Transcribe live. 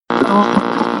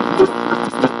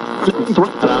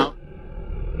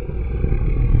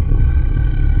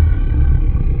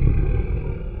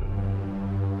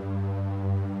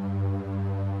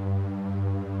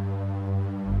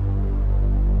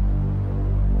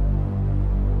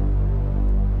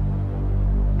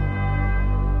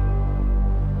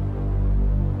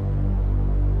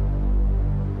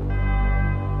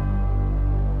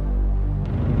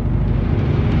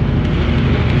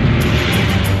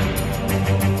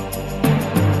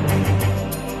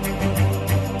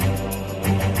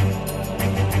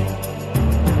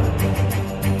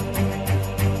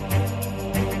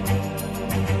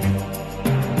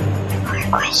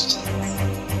Questions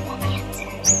and answers.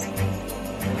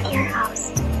 With your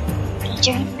host,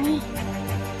 Adrian Lee.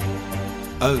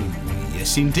 Oh,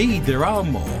 yes indeed, there are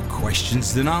more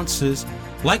questions than answers.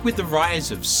 Like with the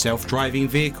rise of self-driving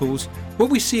vehicles, where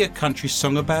we see a country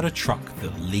song about a truck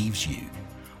that leaves you.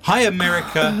 Hi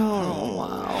America. Oh,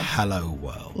 wow. Hello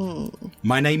world.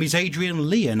 My name is Adrian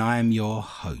Lee and I am your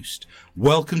host.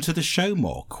 Welcome to the show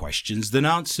More Questions Than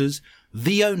Answers,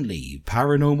 the only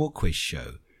paranormal quiz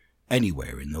show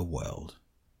anywhere in the world.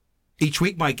 Each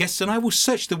week my guests and I will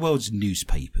search the world's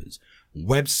newspapers,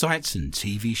 websites and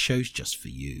TV shows just for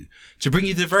you, to bring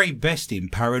you the very best in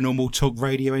paranormal talk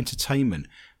radio entertainment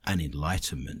and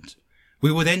enlightenment.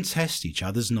 We will then test each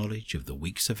other's knowledge of the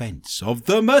week's events of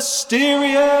the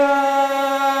mysterious,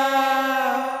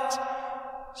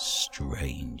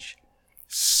 strange,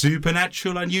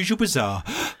 supernatural, unusual, bizarre,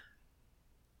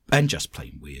 and just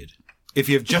plain weird. If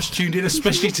you've just tuned in,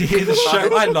 especially to hear the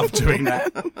show, I love doing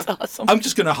that. That's awesome. I'm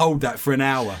just going to hold that for an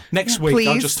hour. Next week,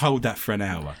 I'll please. just hold that for an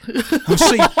hour. We'll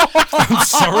see. I'm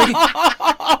sorry.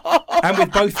 And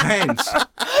with both hands.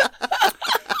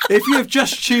 If you have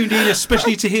just tuned in,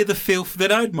 especially to hear the filth, then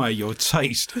I admire your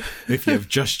taste. If you have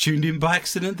just tuned in by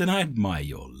accident, then I admire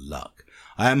your luck.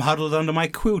 I am huddled under my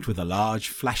quilt with a large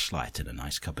flashlight and a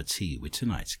nice cup of tea with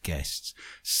tonight's guests,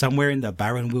 somewhere in the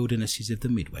barren wildernesses of the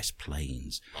Midwest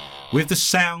Plains, with the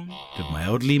sound of my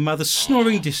elderly mother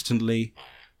snoring distantly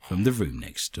from the room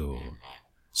next door.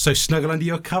 So snuggle under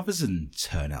your covers and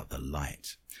turn out the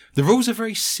light. The rules are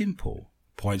very simple.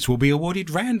 Points will be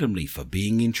awarded randomly for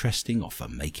being interesting or for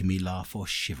making me laugh or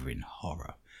shiver in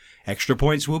horror. Extra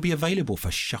points will be available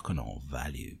for shock and awe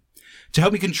value. To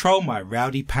help me control my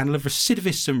rowdy panel of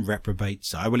recidivists and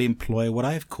reprobates, I will employ what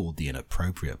I have called the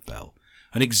inappropriate bell.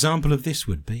 An example of this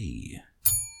would be...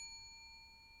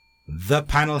 The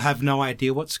panel have no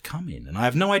idea what's coming, and I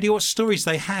have no idea what stories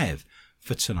they have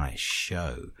for tonight's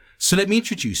show. So let me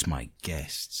introduce my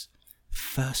guests.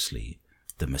 Firstly,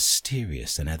 the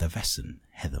mysterious and effervescent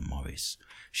Heather Morris.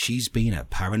 She's been a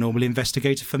paranormal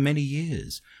investigator for many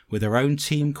years, with her own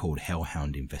team called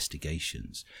Hellhound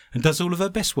Investigations, and does all of her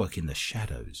best work in the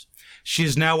shadows. She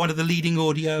is now one of the leading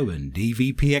audio and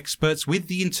DVP experts with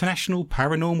the International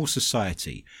Paranormal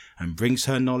Society, and brings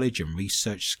her knowledge and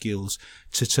research skills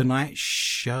to tonight's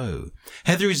show.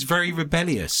 Heather is very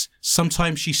rebellious.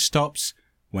 Sometimes she stops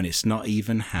when it's not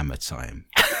even hammer time.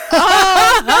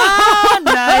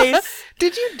 Nice.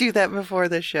 Did you do that before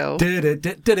the show?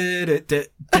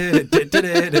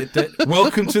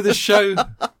 Welcome to the show,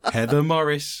 Heather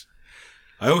Morris.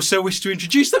 I also wish to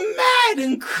introduce the mad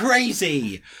and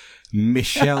crazy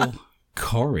Michelle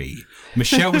Corrie.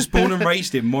 Michelle was born and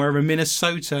raised in Moira,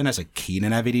 Minnesota, and has a keen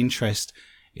and avid interest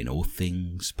in all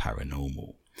things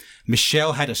paranormal.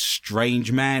 Michelle had a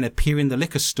strange man appear in the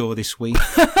liquor store this week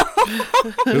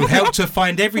who helped her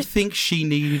find everything she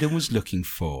needed and was looking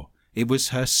for. It was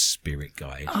her spirit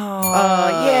guide.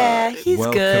 Oh, yeah, he's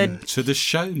Welcome good. to the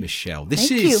show, Michelle. This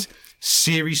Thank is you.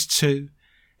 Series 2,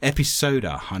 Episode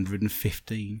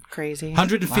 115. Crazy.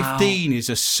 115 is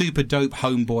a super dope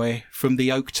homeboy from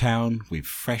the Oak Town with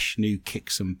fresh new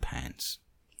kicks and pants.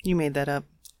 You made that up.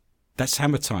 That's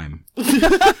hammer time. Stop.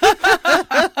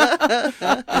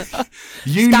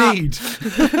 Need,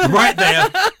 right there,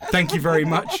 thank you very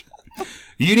much.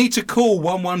 You need to call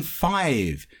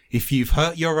 115 if you've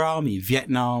hurt your arm in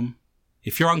Vietnam,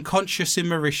 if you're unconscious in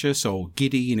Mauritius or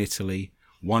giddy in Italy.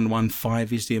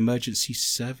 115 is the emergency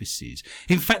services.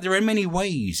 In fact, there are many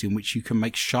ways in which you can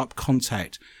make sharp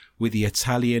contact with the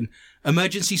Italian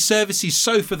emergency services.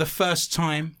 So for the first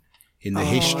time in the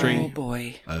history of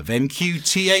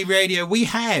MQTA radio, we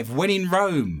have, when in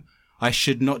Rome, I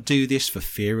should not do this for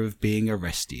fear of being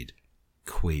arrested.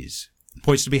 Quiz.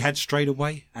 Points to be had straight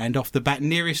away and off the bat.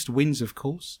 Nearest wins, of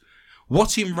course.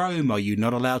 What in Rome are you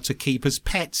not allowed to keep as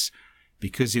pets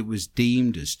because it was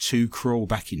deemed as too cruel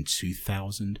back in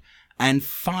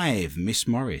 2005? Miss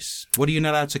Morris, what are you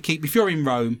not allowed to keep? If you're in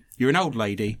Rome, you're an old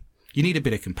lady, you need a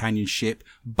bit of companionship,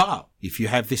 but if you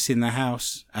have this in the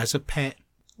house as a pet,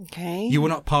 Okay. You will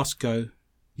not pass go.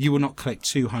 You will not collect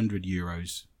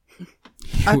 €200.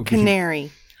 A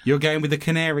canary. You're going with a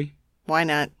canary. Why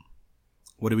not?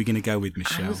 What are we going to go with,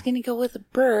 Michelle? I was going to go with a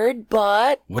bird,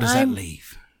 but What does that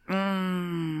leave?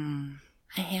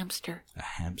 A hamster. A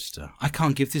hamster. I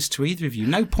can't give this to either of you.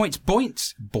 No points.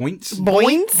 Boints. Boints.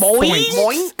 Boink. Boink.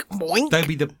 Boink. Boink. They'll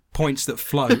be the points that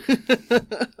float.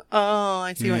 Oh,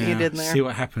 I see what you did there. See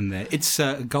what happened there. It's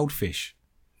a goldfish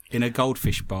in a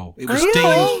goldfish bowl. It was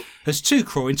Really? deemed as too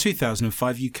cruel. In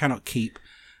 2005, you cannot keep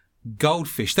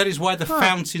goldfish. That is why the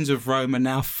fountains of Rome are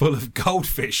now full of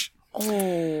goldfish.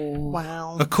 Oh.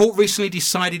 Wow. A court recently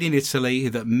decided in Italy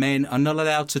that men are not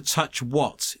allowed to touch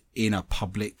what in a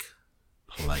public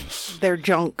place? They're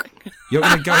junk. You're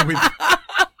going to go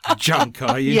with junk,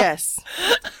 are you? Yes.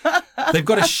 They've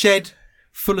got a shed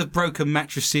full of broken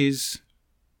mattresses,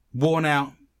 worn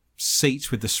out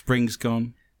seats with the springs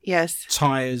gone, Yes.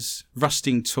 tyres,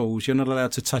 rusting tools. You're not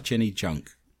allowed to touch any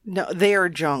junk. No, they are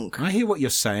junk. I hear what you're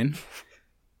saying.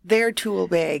 They're tool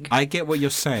bag. I get what you're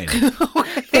saying.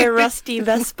 They're rusty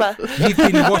Vespa. You've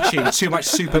been watching too much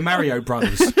Super Mario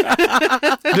Brothers.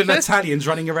 Little Italians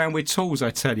running around with tools, I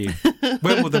tell you.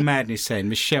 When will the madness end?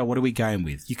 Michelle, what are we going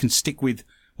with? You can stick with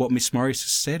what Miss Morris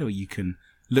has said, or you can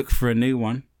look for a new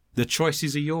one. The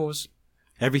choices are yours.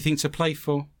 Everything to play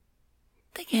for.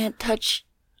 They can't touch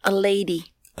a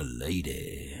lady. A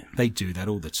lady. They do that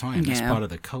all the time. That's Yeah. part of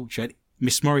the culture.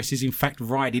 Miss Morris is in fact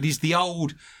right. It is the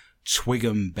old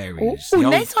Twig'em berries. Oh, the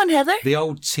old, nice one, Heather. The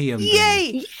old tea and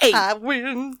Yay! Yay. I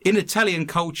win. In Italian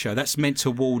culture, that's meant to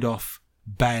ward off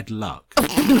bad luck.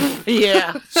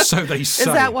 Yeah. So they say.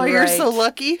 Is that why you're Right. so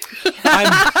lucky?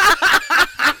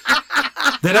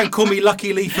 They don't call me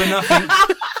Lucky Lee for nothing.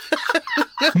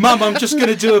 Mum, I'm just going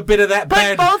to do a bit of that Put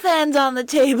bad... both hands on the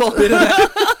table. Bit of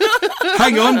that.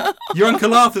 Hang on. Your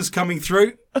Uncle Arthur's coming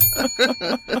through.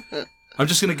 I'm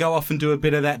just going to go off and do a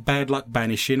bit of that bad luck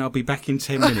banishing. I'll be back in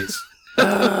 10 minutes.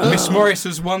 Miss Morris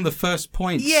has won the first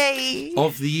points Yay!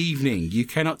 of the evening. You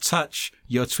cannot touch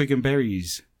your twig and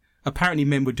berries. Apparently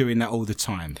men were doing that all the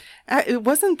time.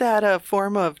 Wasn't that a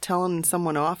form of telling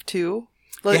someone off, too?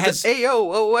 Like, It has-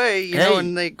 Ayo, away, you know,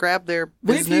 and they grab their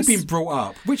Where have business. you been brought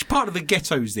up? Which part of the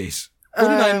ghetto is this? What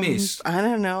did I miss? I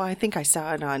don't know. I think I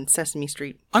saw it on Sesame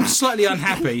Street. I'm slightly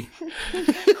unhappy.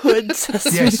 Hood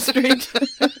Sesame Yes. Street.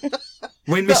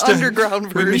 When The Mr.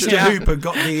 underground when version. Mr. Hooper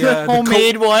got the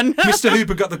Homemade one. Mr.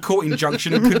 Hooper got the court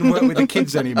injunction and couldn't work with the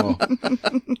kids anymore.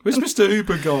 Where's Mr.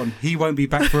 Hooper gone? He won't be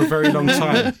back for a very long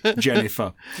time,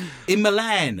 Jennifer. In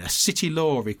Milan, a city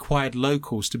law required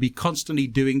locals to be constantly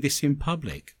doing this in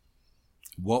public.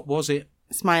 What was it?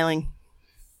 Smiling.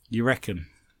 You reckon?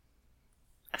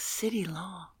 A city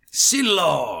law. City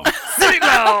law. City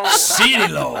law. City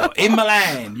law. In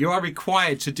Milan, you are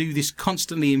required to do this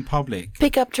constantly in public.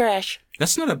 Pick up trash.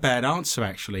 That's not a bad answer,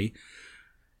 actually.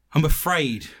 I'm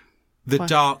afraid the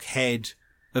dark head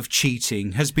of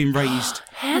cheating has been raised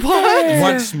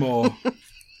once more.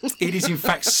 It is, in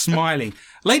fact, smiling.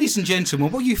 Ladies and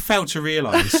gentlemen, what you fail to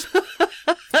realise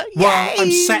while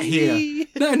I'm sat here...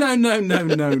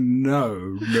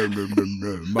 No.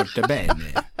 Molto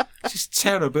bene. This is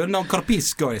terrible. Non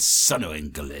capisco il sono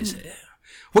inglese.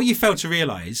 What you fail to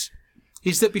realise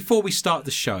is that before we start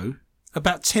the show,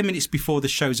 about 10 minutes before the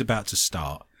show's about to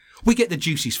start, we get the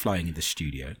juices flowing in the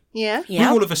studio. Yeah. Yeah.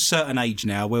 We're all of a certain age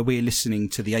now where we're listening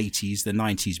to the 80s, the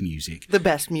 90s music. The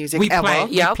best music We ever. play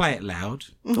it, Yep. we play it loud.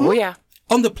 Oh, yeah.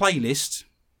 On the playlist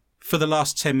for the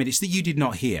last 10 minutes that you did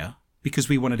not hear, because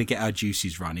we wanted to get our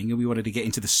juices running and we wanted to get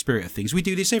into the spirit of things. We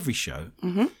do this every show.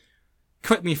 Mm-hmm.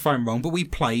 Correct me if I'm wrong, but we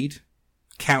played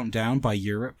Countdown by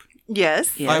Europe.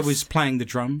 Yes. Yes. I was playing the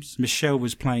drums. Michelle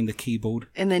was playing the keyboard.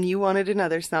 And then you wanted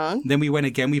another song. Then we went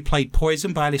again. We played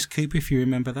Poison by Alice Cooper, if you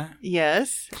remember that.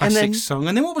 Yes. Classic And then song.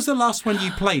 And then what was the last one you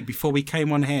played before we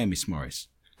came on here, Miss Morris?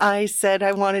 I said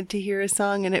I wanted to hear a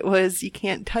song, and it was You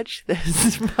Can't Touch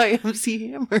This by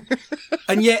MC Hammer.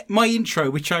 And yet my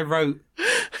intro, which I wrote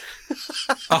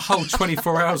a whole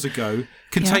 24 hours ago,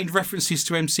 contained references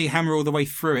to MC Hammer all the way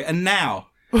through it. And now,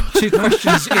 2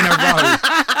 questions in a row,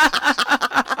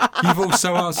 you've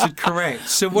also answered correct.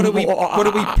 So what are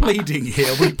we pleading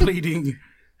here? Are we pleading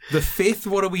the 5th?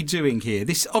 What are we doing here?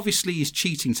 This obviously is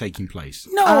cheating taking place.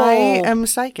 No. I am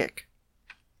psychic.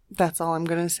 That's all I'm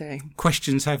going to say.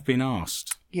 Questions have been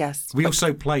asked. Yes. We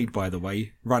also played, by the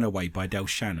way, Runaway by Del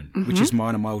Shannon, which is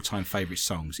one of my all-time favourite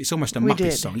songs. It's almost a We Muppets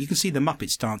did. song. You can see the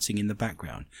Muppets dancing in the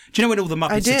background. Do you know when all the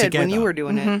Muppets I are did together? when you were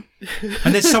doing it.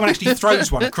 And then someone actually throws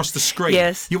one across the screen.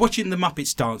 Yes. You're watching the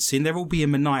Muppets dancing. They're all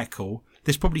being maniacal.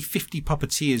 There's probably 50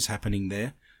 puppeteers happening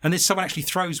there. And then someone actually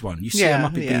throws one. You see a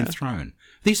Muppet being thrown.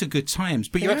 These are good times.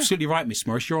 But you're absolutely right, Miss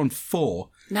Morris. You're on 4.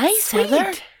 Nice,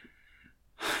 Heather.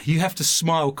 You have to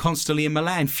smile constantly in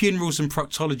Milan. Funerals and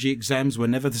proctology exams were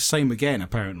never the same again,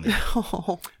 apparently.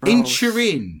 In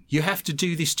Turin, you have to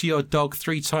do this to your dog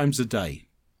 3 times a day.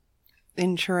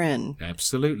 In Turin.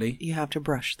 Absolutely. You have to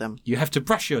brush them. You have to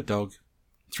brush your dog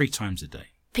 3 times a day.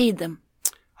 Feed them.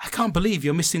 I can't believe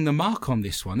you're missing the mark on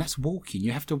this one. That's walking.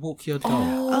 You have to walk your dog.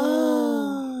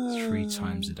 Oh. 3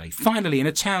 times a day. Finally, in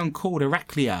a town called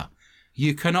Heraclea,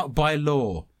 you cannot by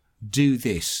law do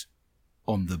this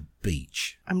on the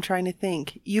beach. I'm trying to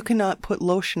think. You cannot put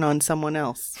lotion on someone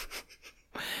else.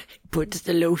 Puts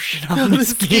the lotion on the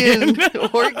skin.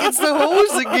 Or it gets the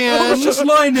hose again. I was just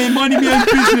lying there minding my own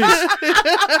business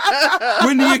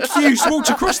when the accused walked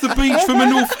across the beach from a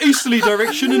northeasterly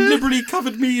direction and liberally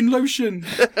covered me in lotion.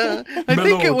 I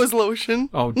think it was lotion.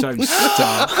 Oh, don't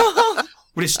start.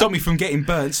 Well, it stopped me from getting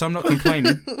burnt, so I'm not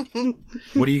complaining.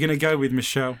 What are you going to go with,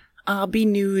 Michelle? I'll be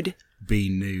nude. Be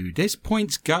nude. There's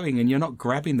points going and you're not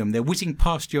grabbing them. They're whizzing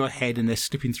past your head and they're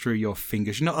slipping through your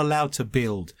fingers. You're not allowed to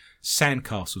build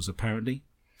sandcastles, apparently.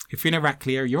 If you're in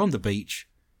Heraclea, you're on the beach,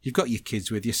 you've got your kids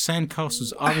with you.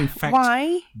 Sandcastles are, in fact,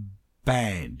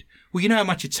 banned. Well, you know how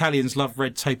much Italians love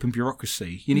red tape and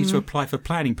bureaucracy. You need to apply for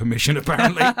planning permission,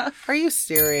 apparently. Are you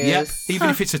serious? Yep, even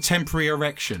if it's a temporary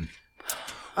erection.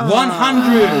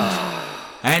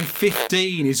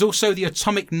 115 is also the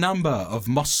atomic number of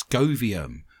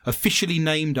Moscovium, officially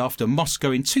named after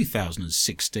Moscow in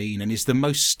 2016, and is the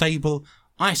most stable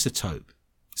isotope.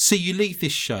 See, you leave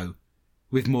this show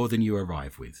with more than you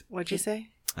arrive with. What'd you say?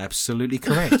 Absolutely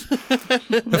correct.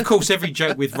 Of course, every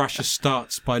joke with Russia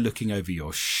starts by looking over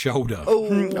your shoulder.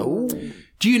 Oh.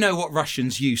 Do you know what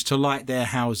Russians use to light their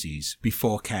houses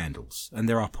before candles? And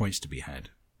there are points to be had.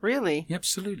 Really?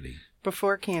 Absolutely.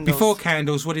 Before candles. Before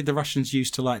candles, what did the Russians use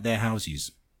to light their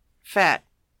houses? Fat.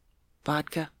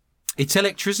 Vodka. It's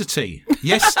electricity.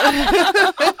 Yes.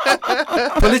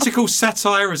 Political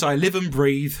satire as I live and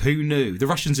breathe. Who knew? The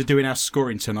Russians are doing our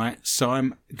scoring tonight, so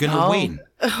I'm going to win.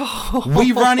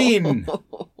 We run in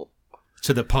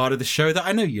to the part of the show that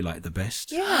I know you like the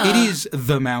best. Yeah. It is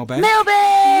the mailbag.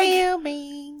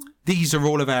 Mailbag. These are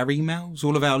all of our emails,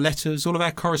 all of our letters, all of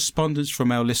our correspondence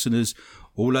from our listeners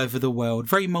all over the world.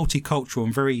 Very multicultural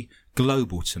and very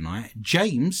global tonight.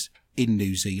 James in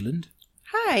New Zealand.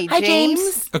 Hi, Hi,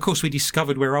 James. Of course, we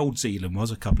discovered where Old Zealand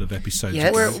was a couple of episodes Yes.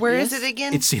 ago. Where is it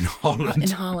again? It's in Holland. In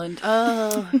Holland.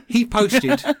 Oh, He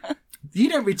posted, you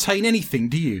don't retain anything,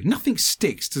 do you? Nothing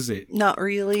sticks, does it? not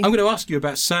really. I'm going to ask you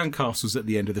about sandcastles at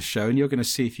the end of the show, and you're going to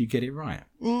see if you get it right.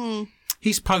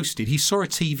 He's posted, he saw a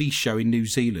TV show in New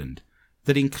Zealand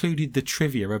that included the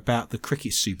trivia about the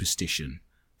cricket superstition.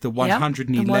 The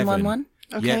 111 The 111.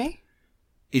 Okay.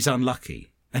 is unlucky.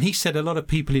 And he said a lot of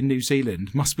people in New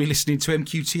Zealand must be listening to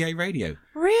MQTA radio.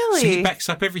 Really? So he backs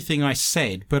up everything I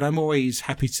said, but I'm always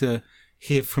happy to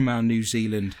hear from our New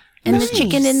Zealand And the listeners.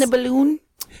 chicken in the balloon.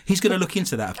 He's going to look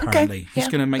into that, apparently. He's yeah.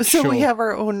 going to make So sure. we have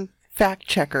our own fact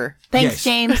checker. Thanks,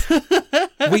 Yes. James.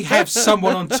 We have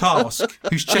someone on task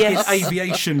who's checking Yes.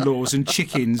 aviation laws and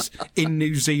chickens in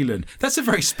New Zealand. That's a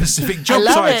very specific job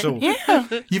love title. it.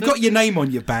 Yeah. You've got your name on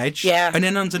your badge. Yeah. And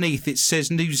then underneath it says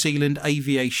New Zealand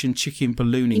Aviation Chicken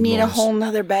Ballooning You need a Laws. whole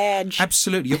nother badge.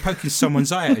 Absolutely. You're poking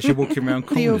someone's eye out as you're walking around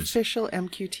The corners. official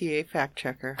MQTA fact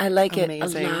checker. I like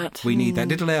Amazing. it a lot. We need that.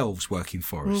 Little elves working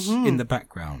for us in the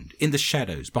background, in the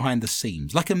shadows, behind the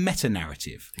scenes, like a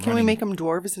meta-narrative. Can we make them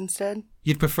dwarves instead?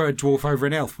 You'd prefer a dwarf over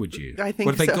an elf, would you? I think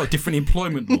What have they so. got? Different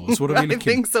employment laws? What are we I looking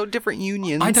think so. Different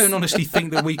unions. I don't honestly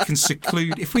think that we can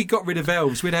seclude. If we got rid of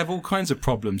elves, we'd have all kinds of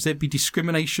problems. There'd be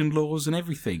discrimination laws and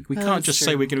everything. We can't That's just true.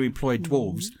 say we're going to employ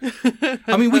dwarves.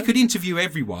 I mean, we could interview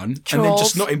everyone and then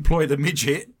just Trolls. not employ the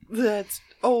midget. That's.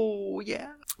 Oh,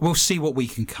 yeah. We'll see what we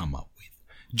can come up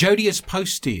with. Jodie has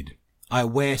posted, I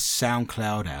wear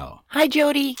SoundCloud out. Hi,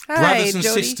 Jody. Brothers Hi, and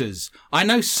Jody. sisters, I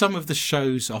know some of the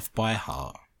shows off by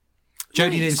heart.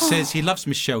 Jodie then says he loves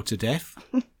Michelle to death.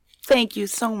 Thank you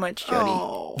so much, Jody.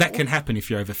 Oh. That can happen if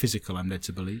you're over physical, I'm led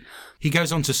to believe. He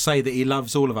goes on to say that he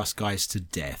loves all of us guys to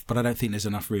death, but I don't think there's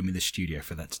enough room in the studio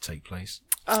for that to take place.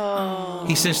 Oh.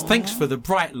 He says, thanks for the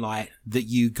bright light that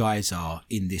you guys are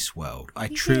in this world. I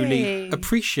truly Yay.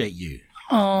 appreciate you.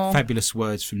 Oh. Fabulous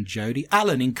words from Jodie.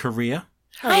 Alan in Korea.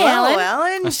 Hi, Hello,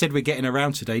 Alan. I said we're getting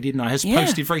around today, didn't I? Has Yeah.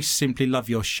 posted very simply, love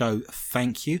your show.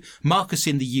 Thank you. Marcus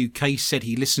in the UK said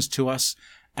he listens to us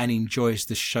and enjoys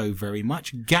the show very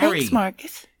much. Gary Thanks,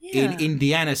 Marcus. in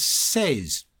Indiana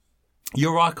says,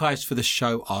 your archives for the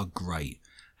show are great.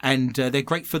 And they're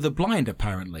great for the blind,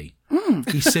 apparently.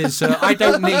 He says, I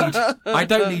don't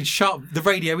need sharp... The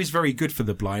radio is very good for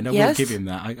the blind. I will give him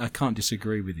that. I can't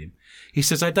disagree with him. He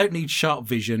says, I don't need sharp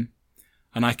vision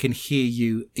and I can hear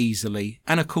you easily.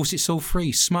 And, of course, it's all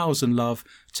free. Smiles and love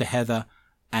to Heather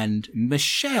and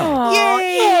Michelle. Aww,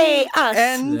 yay! Us.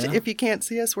 And if you can't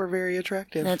see us, we're very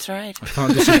attractive. That's right. I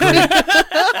can't disagree.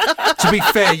 To be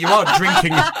fair, you are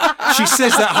drinking. She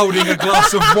says that holding a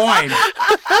glass of wine.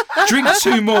 Drink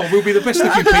 2 more. We'll be the best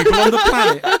looking people on the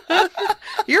planet.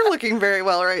 You're looking very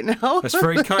well right now. That's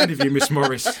very kind of you, Miss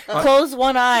Morris. Close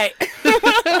one eye.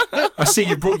 I see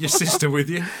you brought your sister with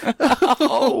you.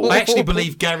 I actually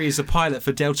believe Gary is a pilot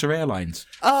for Delta Airlines.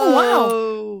 Oh,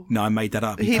 wow. No, I made that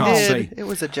up. You He can't did. see. It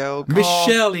was a joke.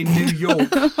 Michelle in New York.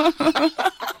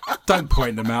 Don't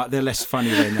point them out. They're less funny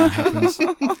when that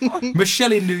happens.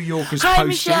 Michelle in New York has Hi, posted.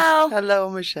 Michelle. Hello,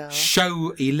 Michelle.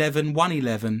 Show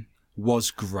 111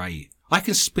 was great. I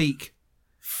can speak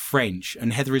French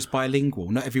and Heather is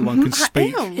bilingual. Not everyone can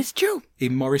speak It's true.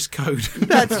 in Morse code.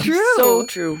 That's true. So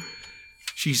true.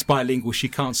 She's bilingual. She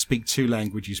can't speak 2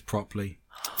 languages properly.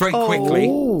 Very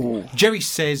quickly, Jerry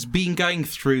says, been going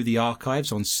through the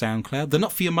archives on SoundCloud. The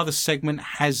Not For Your Mother segment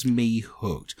has me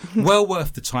hooked. Well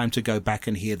worth the time to go back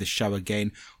and hear the show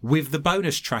again with the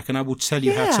bonus track, and I will tell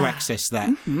you how to access that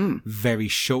very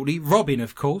shortly. Robin,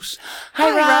 of course.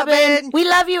 Hi, Robin. We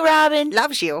love you, Robin.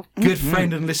 Loves you. Good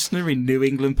friend and listener in New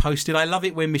England posted, I love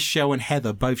it when Michelle and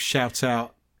Heather both shout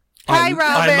out, Hi,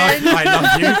 Robin. I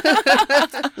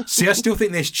love you. See, I still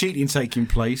think there's cheating taking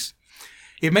place.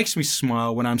 It makes me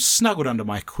smile when I'm snuggled under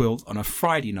my quilt on a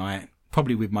Friday night,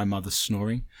 probably with my mother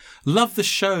snoring. Love the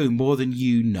show more than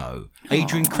you know.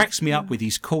 Adrian cracks me up with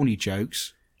his corny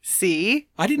jokes. See?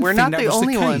 I didn't We're think not that the was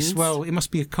only the case. ones. Well, it must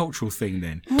be a cultural thing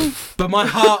then. But my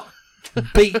heart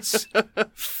beats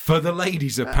for the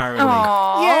ladies,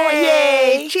 apparently.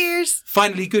 Yay! Cheers.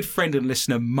 Finally, good friend and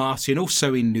listener Martin,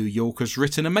 also in New York, has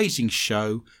written an amazing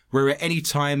show where at any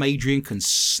time Adrian can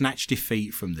snatch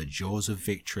defeat from the jaws of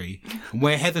victory, and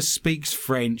where Heather speaks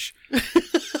French,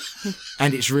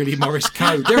 and it's really Morse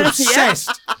code. They're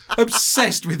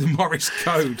obsessed with the Morse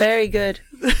code. Very good.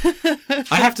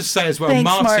 I have to say as well, Thanks,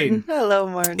 Martin Hello,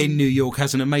 Martin. in New York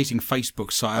has an amazing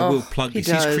Facebook site. I will plug this.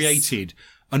 He's does. created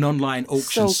an online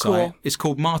auction So cool. site. It's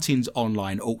called Martin's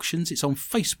Online Auctions. It's on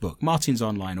Facebook. Martin's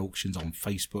Online Auctions on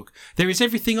Facebook. There is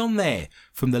everything on there,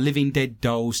 from the Living Dead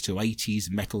dolls to 80s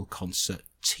metal concert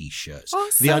T-shirts.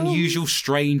 Awesome. The unusual,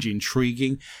 strange,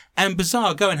 intriguing, and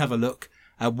bizarre. Go and have a look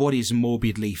at what is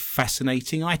morbidly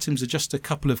fascinating. Items are just a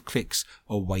couple of clicks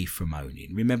away from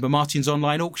owning. Remember, Martin's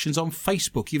Online Auctions on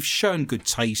Facebook. You've shown good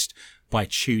taste by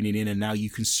tuning in, and now you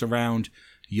can surround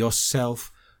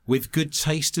yourself with good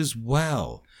taste as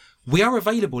well. We are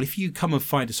available if you come and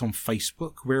find us on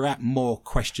Facebook. We're at More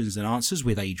Questions Than Answers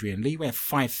with Adrian Lee. We have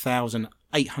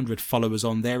 5,800 followers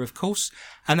on there, of course.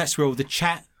 And that's where all the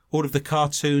chat, all of the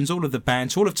cartoons, all of the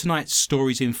bands, all of tonight's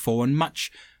stories info and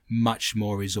much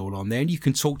more is all on there. And you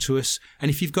can talk to us.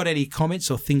 And if you've got any comments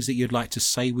or things that you'd like to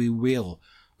say, we will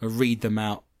read them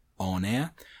out on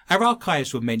air. Our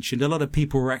archives were mentioned. A lot of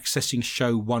people were accessing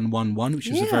show 111, which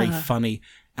was a very funny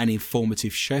and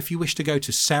informative show. If you wish to go to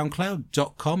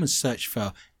soundcloud.com and search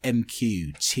for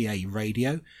Mqta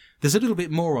Radio, there's a little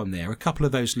bit more on there. A couple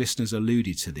of those listeners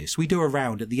alluded to this. We do a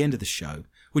round at the end of the show,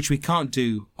 which we can't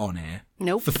do on air.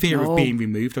 Nope. For fear of being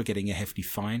removed or getting a hefty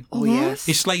fine. Oh, yes.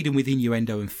 It's laden with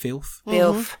innuendo and filth.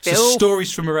 Filth. So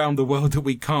stories from around the world that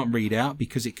we can't read out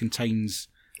because it contains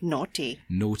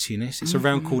naughtiness. It's a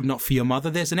round called Not For Your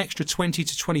Mother. There's an extra 20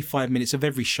 to 25 minutes of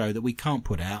every show that we can't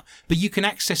put out, but you can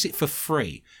access it for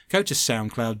free. Go to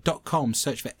soundcloud.com,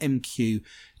 search for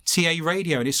Mqta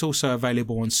Radio, and it's also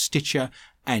available on Stitcher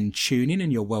and TuneIn,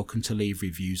 and you're welcome to leave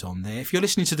reviews on there. If you're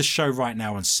listening to the show right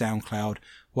now on SoundCloud,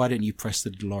 why don't you press the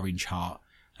little orange heart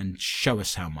and show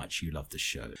us how much you love the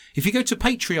show. If you go to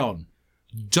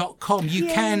patreon.com, you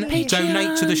can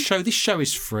donate to the show. This show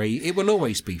is free. It will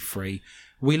always be free.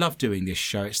 We love doing this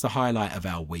show. It's the highlight of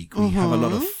our week. We have a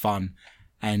lot of fun.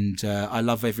 And I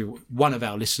love every one of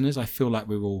our listeners. I feel like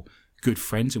we're all good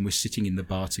friends and we're sitting in the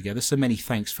bar together. So many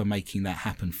thanks for making that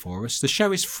happen for us. The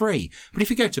show is free. But if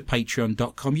you go to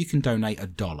patreon.com, you can donate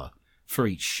 $1 for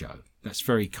each show. That's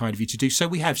very kind of you to do so.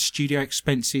 We have studio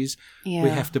expenses. Yeah. We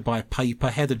have to buy paper.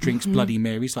 Heather drinks Bloody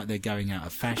Marys like they're going out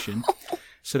of fashion.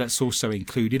 So that's also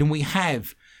included. And we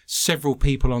have several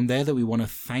people on there that we want to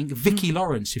thank. Vicky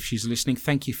Lawrence, if she's listening,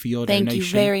 thank you for your donation. Thank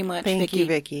you very much, Thank Vicky. you,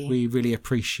 Vicky. We really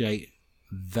appreciate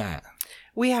that.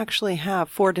 We actually have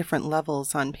 4 different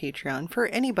levels on Patreon for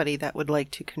anybody that would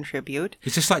like to contribute.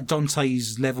 It's just like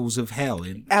Dante's levels of hell.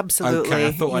 Absolutely. Okay,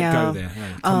 I thought I'd go there.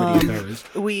 Yeah, comedy of errors.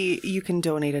 You can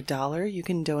donate $1, you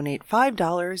can donate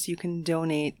 $5, you can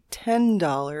donate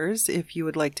 $10 if you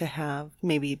would like to have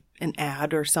maybe an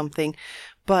ad or something.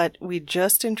 But we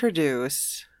just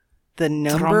introduced the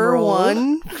number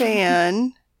 1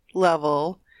 fan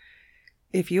level.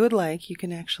 If you would like, you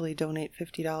can actually donate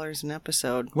 $50 an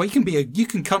episode. Well, you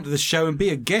can come to the show and be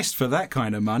a guest for that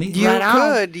kind of money. You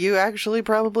could. You actually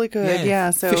probably could.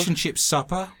 Yeah. So fish and chip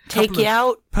supper. Take you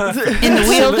out. Perfect. In the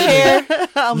wheelchair.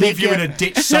 Leave you in a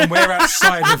ditch somewhere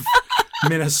outside of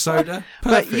Minnesota.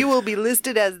 Perfect. But you will be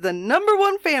listed as the number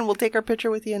 1 fan. We'll take our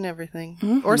picture with you and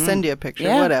everything. Or send you a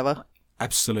picture, whatever.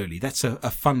 Absolutely. That's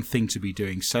a fun thing to be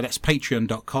doing. So that's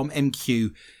patreon.com,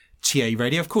 MQTA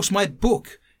Radio. Of course, my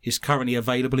book is currently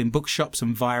available in bookshops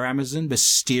and via Amazon.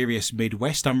 Mysterious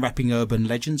Midwest, unwrapping urban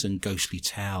legends and ghostly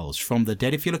tales from the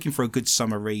dead. If you're looking for a good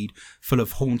summer read full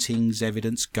of hauntings,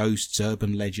 evidence, ghosts,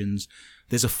 urban legends,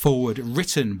 there's a foreword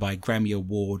written by Grammy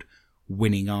Award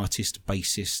winning artist,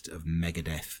 bassist of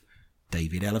Megadeth,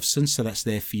 David Ellefson. So that's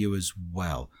there for you as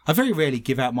well. I very rarely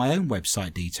give out my own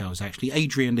website details, actually.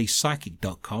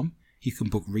 AdrianLeePsychic.com. You can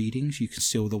book readings. You can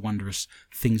see all the wondrous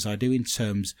things I do in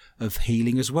terms of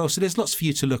healing as well. So there's lots for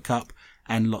you to look up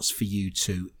and lots for you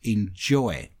to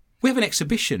enjoy. We have an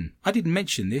exhibition. I didn't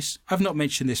mention this. I've not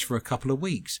mentioned this for a couple of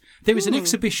weeks. There is an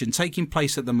exhibition taking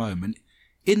place at the moment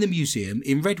in the museum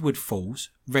in Redwood Falls,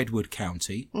 Redwood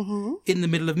County, in the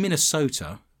middle of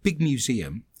Minnesota, big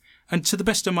museum. And to the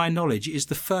best of my knowledge, it is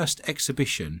the first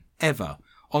exhibition ever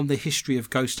on the history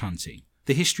of ghost hunting,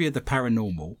 the history of the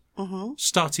paranormal,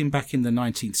 starting back in the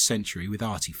 19th century with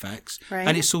artifacts. Right.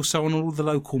 And it's also on all the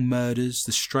local murders,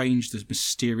 the strange, the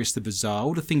mysterious, the bizarre,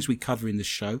 all the things we cover in the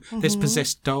show. There's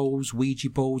possessed dolls, Ouija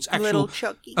boards, actual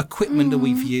equipment that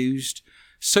we've used.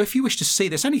 So if you wish to see,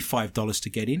 there's only $5 to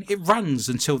get in. It runs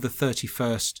until the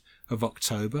 31st of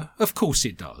October. Of course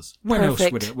it does. When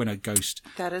else would a ghost...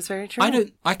 That is very true.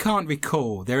 I can't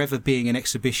recall there ever being an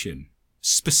exhibition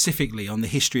specifically on the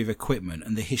history of equipment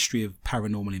and the history of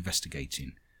paranormal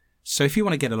investigating. So if you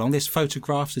want to get along, there's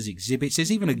photographs, there's exhibits,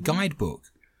 there's even a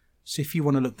guidebook. So if you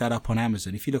want to look that up on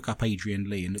Amazon, if you look up Adrian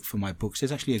Lee and look for my books,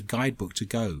 there's actually a guidebook to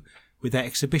go with that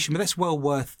exhibition. But that's well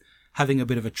worth having a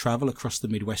bit of a travel across the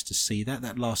Midwest to see that.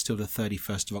 That lasts till the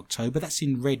 31st of October. That's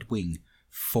in Red Wing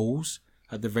Falls,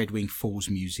 at the Red Wing Falls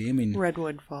Museum in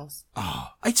Redwood Falls.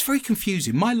 It's very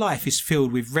confusing. My life is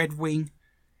filled with Red Wing,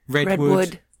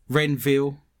 Redwood,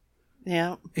 Renville.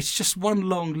 Yeah. It's just one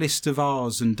long list of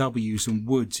R's and W's and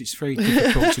woods. It's very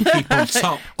difficult to keep on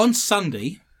top. On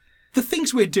Sunday, the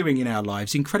things we're doing in our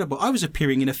lives, incredible. I was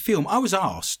appearing in a film. I was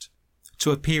asked to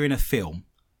appear in a film,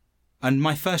 and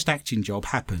my first acting job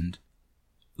happened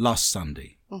last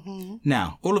Sunday.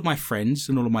 Now, all of my friends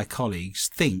and all of my colleagues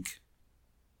think,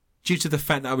 due to the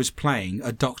fact that I was playing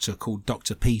a doctor called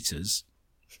Dr. Peters,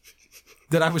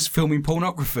 that I was filming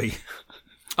pornography.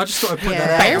 I just thought I'd put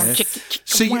that out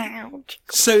there.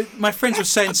 So my friends were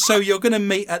saying, so you're going to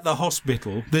meet at the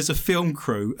hospital, there's a film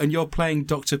crew, and you're playing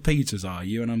Dr. Peters, are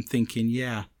you? And I'm thinking,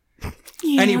 yeah.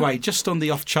 Anyway, just on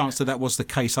the off chance that was the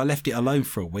case, I left it alone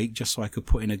for a week just so I could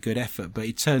put in a good effort. But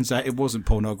it turns out it wasn't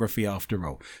pornography after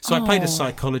all. So I played a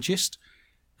psychologist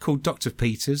called Dr.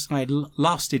 Peters. I had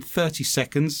lasted 30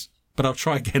 seconds, but I'll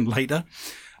try again later.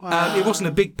 Wow. It wasn't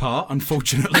a big part,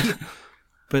 unfortunately.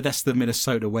 But that's the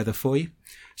Minnesota weather for you.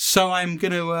 So we're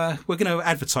going to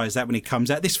advertise that when it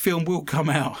comes out. This film will come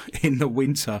out in the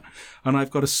winter, and I've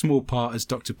got a small part as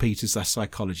Dr. Peters, that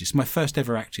psychologist. My first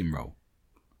ever acting role.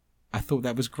 I thought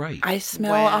that was great. I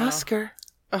smell Oscar.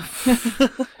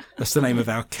 That's the name of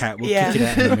our cat. We'll kick it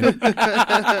out in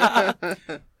a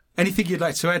minute. Anything you'd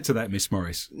like to add to that, Miss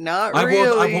Morris? Not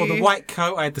really. I wore the white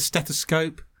coat. I had the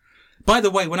stethoscope. By the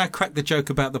way, when I cracked the joke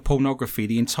about the pornography,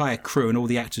 the entire crew and all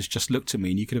the actors just looked at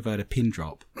me and you could have heard a pin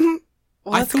drop.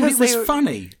 Well, I thought it was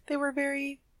funny. They were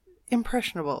very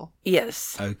impressionable.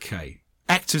 Yes. Okay.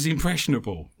 Actors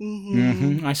impressionable.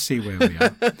 I see where we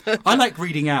are. I like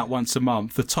reading out once a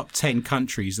month the top 10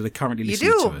 countries that are currently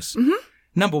listening to us.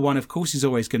 Number 1, of course, is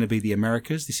always going to be the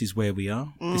Americas. This is where we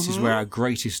are. This is where our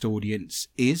greatest audience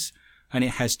is. And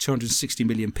it has 260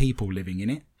 million people living in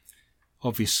it.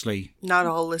 Obviously. Not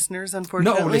all listeners,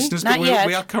 unfortunately. Not all listeners, but we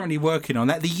are currently working on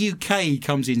that. The UK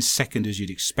comes in second, as you'd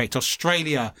expect.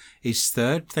 Australia is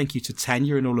third. Thank you to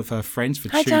Tanya and all of her friends for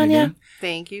tuning in.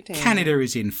 Thank you, Tanya. Canada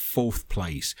is in 4th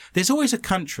place. There's always a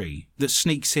country that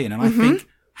sneaks in, and I think,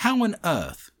 how on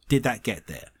earth did that get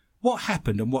there? What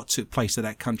happened and what took place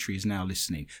that country is now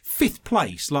listening? 5th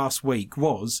place last week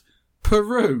was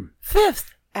Peru.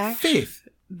 5th. Fifth.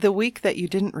 The week that you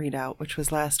didn't read out, which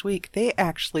was last week, they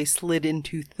actually slid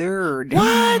into third.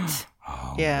 What?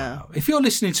 Oh, Yeah. wow. If you're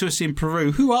listening to us in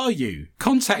Peru, who are you?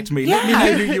 Contact me. Let me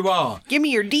know who you are. Give me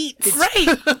your deets.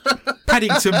 Right.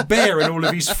 Paddington Bear and all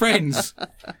of his friends.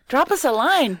 Drop us a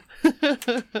line.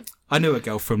 I knew a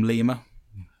girl from Lima.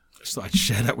 Just thought I'd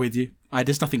share that with you.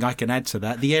 There's nothing I can add to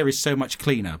that. The air is so much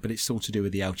cleaner, but it's all to do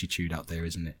with the altitude up there,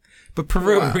 isn't it? But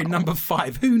Peru are in number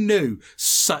 5. Who knew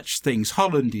such things?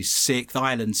 Holland is 6th,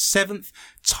 Ireland 7th,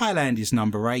 Thailand is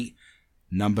number 8,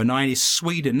 number 9 is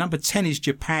Sweden, number 10 is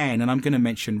Japan, and I'm going to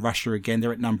mention Russia again.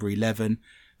 They're at number 11.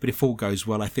 But if all goes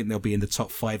well, I think they'll be in the top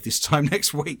 5 this time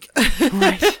next week.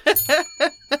 Right.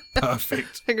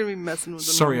 Perfect. They're going to be messing with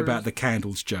the Sorry numbers. about the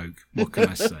candles joke. What can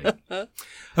I say?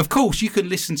 Of course, you can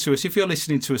listen to us. If you're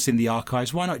listening to us in the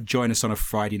archives, why not join us on a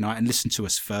Friday night and listen to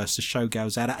us first? The show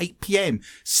goes out at 8 p.m.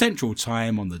 Central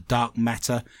Time on the Dark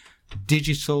Matter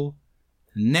Digital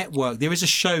Network. There is a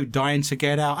show dying to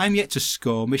get out. I'm yet to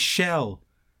score. Michelle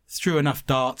threw enough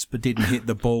darts but didn't hit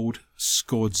the board,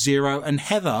 scored 0. And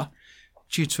Heather,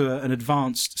 due to an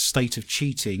advanced state of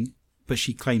cheating, but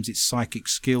she claims it's psychic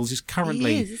skills, is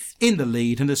currently in the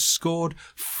lead and has scored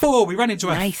 4. We ran into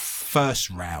our first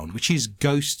round, which is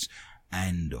ghosts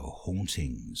and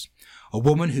hauntings. A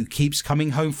woman who keeps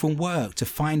coming home from work to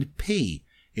find pee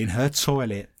in her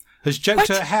toilet has joked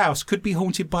her house could be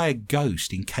haunted by a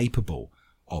ghost incapable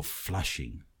of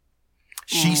flushing.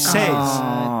 She says,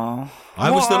 I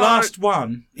was the last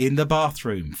one in the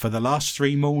bathroom for the last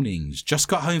 3 mornings, just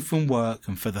got home from work,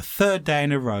 and for the 3rd day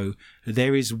in a row,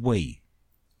 there is wee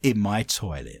in my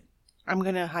toilet. I'm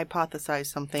going to hypothesize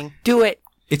something. Do it.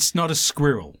 It's not a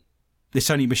squirrel. It's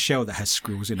only Michelle that has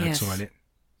squirrels in Yes. her toilet.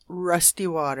 Rusty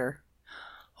Water.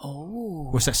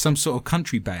 Oh. Was that some sort of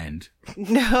country band?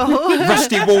 No.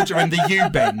 Rusty Water and the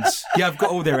U-Bends. Yeah, I've got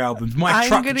all their albums. My I'm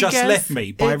Truck gonna Just guess Left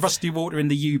Me by it's- Rusty Water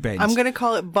and the U-Bends. I'm going to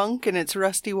call it bunk, and it's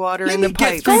Rusty Water Let in me the get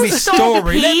pipe. through this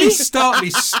story. Let me Pete. start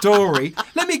this story.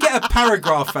 Let me get a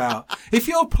paragraph out. If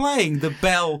you're playing the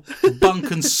Bell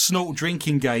Bunk and Snort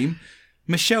drinking game,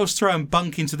 Michelle's throwing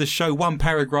bunk into the show 1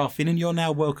 paragraph in, and you're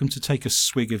now welcome to take a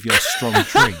swig of your strong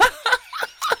drink.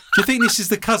 Do you think this is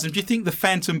the cousin? Do you think the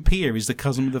Phantom Pier is the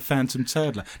cousin of the Phantom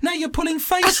Turtler? No, you're pulling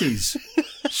faces.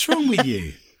 What's wrong with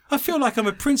you? I feel like I'm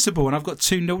a principal and I've got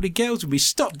 2 naughty girls with me.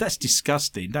 Stop, that's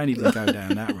disgusting. Don't even go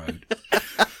down that road.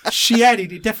 She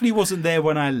added, it definitely wasn't there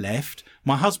when I left.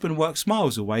 My husband works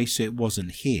miles away, so it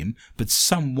wasn't him, but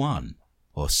someone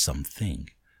or something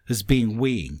has been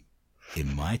weeing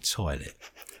in my toilet.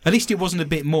 At least it wasn't a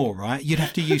bit more, right? You'd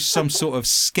have to use some sort of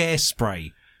scare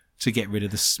spray to get rid of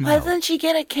the smell. Why doesn't she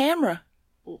get a camera?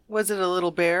 Was it a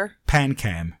little bear?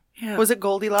 Pancam. Yeah. Was it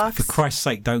Goldilocks? For Christ's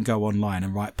sake, don't go online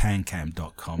and write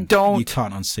pancam.com. Don't. You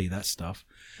can't unsee that stuff.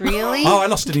 Really? Oh, I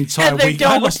lost an entire Heather, week.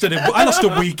 I don't. lost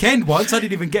a weekend once. I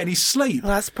didn't even get any sleep.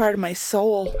 Well, that's part of my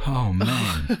soul. Oh,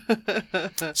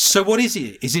 man. So what is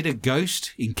it? Is it a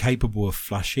ghost incapable of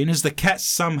flushing? Has the cat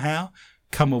somehow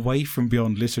come away from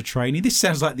beyond litter training? This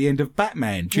sounds like the end of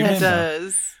Batman. Do you It remember?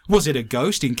 does. Was it a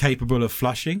ghost incapable of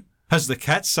flushing? Has the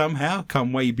cat somehow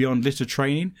come way beyond litter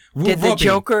training? Will Did the Robin-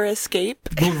 Joker escape?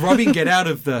 Will Robin get out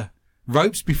of the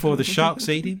ropes before the sharks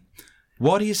eat him?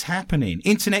 What is happening?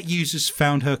 Internet users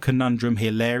found her conundrum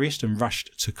hilarious and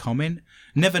rushed to comment.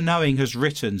 Never Knowing has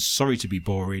written, sorry to be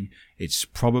boring, it's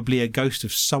probably a ghost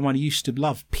of someone who used to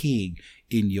love peeing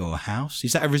in your house.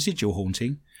 Is that a residual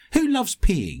haunting? Who loves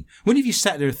peeing? When have you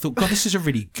sat there and thought, God, this is a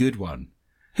really good one?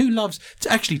 Who loves...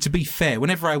 Actually, to be fair,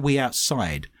 whenever I wee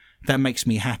outside, that makes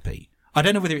me happy. I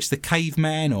don't know whether it's the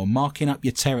caveman or marking up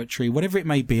your territory, whatever it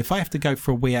may be. If I have to go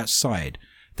for a wee outside,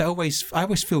 I always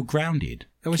feel grounded.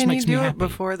 It always Can makes you me do happy. it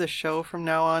before the show from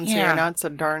now on so Yeah. you're not so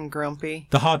darn grumpy?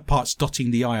 The hard part's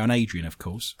dotting the I on Adrian, of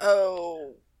course.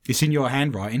 Oh. It's in your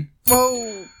handwriting.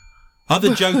 Whoa.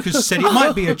 Other jokers said it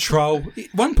might be a troll.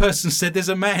 One person said there's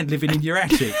a man living in your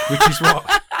attic, which is what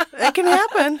That can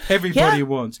happen. everybody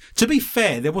wants. To be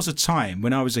fair, there was a time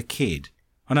when I was a kid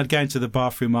and I'd go into the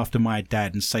bathroom after my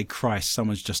dad and say, Christ,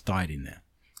 someone's just died in there.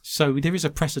 So there is a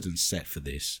precedent set for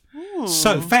this.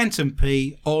 So Phantom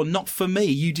P or not for me,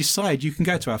 you decide. You can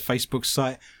go to our Facebook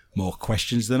site, More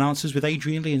Questions Than Answers with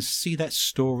Adrian Lee, and see that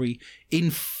story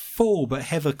in full. But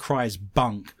Heather cries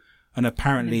bunk, and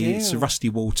apparently it's Rusty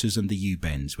Waters and the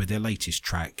U-Bends with their latest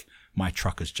track, My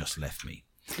Truck Has Just Left Me.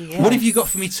 Yes. What have you got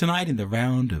for me tonight in the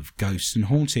round of ghosts and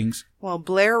hauntings? Well,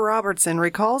 Blair Robertson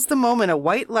recalls the moment a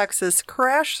white Lexus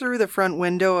crashed through the front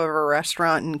window of a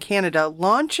restaurant in Canada,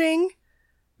 launching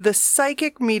the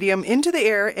psychic medium into the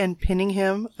air and pinning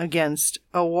him against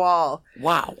a wall.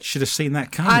 Wow. Should have seen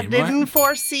that coming, I right? didn't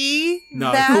foresee No,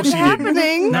 of that course you didn't.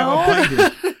 happening. No, I played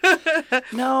it.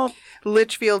 No.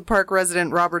 Litchfield Park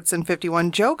resident Robertson,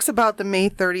 51, jokes about the May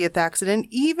 30th accident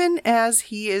even as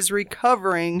he is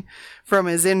recovering from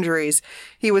his injuries.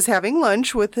 He was having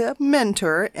lunch with a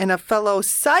mentor and a fellow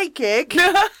psychic.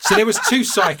 So there was 2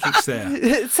 psychics there.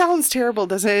 It sounds terrible,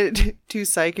 doesn't it? 2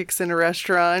 psychics in a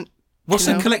restaurant. What's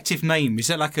the collective name? Is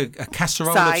that like a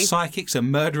casserole Psy. of psychics, a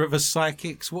murder of a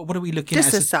psychics? What are we looking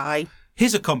Just at? a sigh.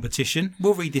 Here's a competition.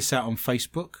 We'll read this out on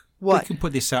Facebook. What? We can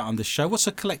put this out on the show. What's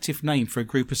a collective name for a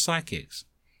group of psychics?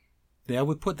 Yeah,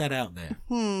 we'll put that out there.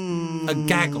 A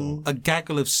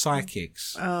gaggle of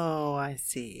psychics. Oh, I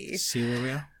see. See where we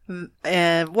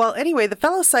are? Well, anyway, the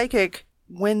fellow psychic,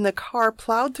 when the car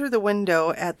plowed through the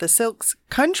window at the Silk's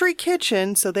Country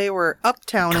Kitchen, so they were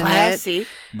uptown Classy.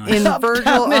 in it, in Uptown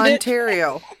Virgil, in it.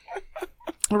 Ontario.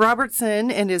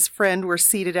 Robertson and his friend were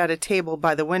seated at a table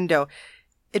by the window.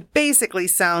 It basically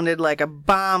sounded like a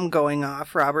bomb going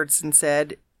off, Robertson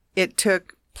said. It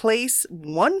took place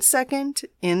 1 second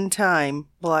in time.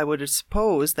 Well, I would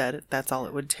suppose that that's all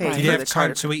it would take. Did he for have the car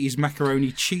time to eat his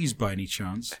macaroni cheese by any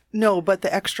chance? No, but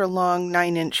the extra long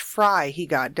 9-inch fry he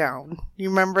got down. You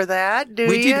remember that?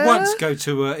 We did once go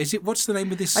to what's the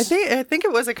name of this? I think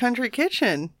it was a country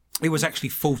kitchen. It was actually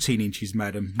 14 inches,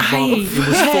 madam. Hey, It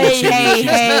was 14 hey,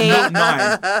 inches, hey.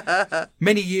 not 9.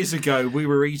 Many years ago, we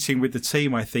were eating with the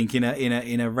team, I think, in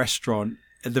a restaurant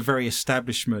at the very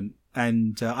establishment,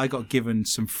 and I got given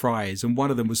some fries, and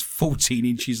one of them was 14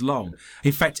 inches long.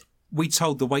 In fact, we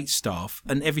told the wait staff,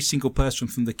 and every single person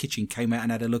from the kitchen came out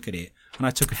and had a look at it, and I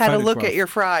took a Had photograph. a look at your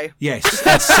fry. Yes,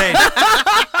 that said.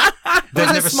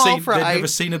 was a small fry. They'd never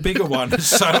seen a bigger one,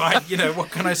 so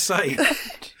what can I say?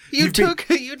 You took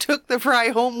the fry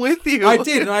home with you. I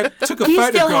did, and I took a Do you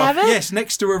photograph. still have it? Yes,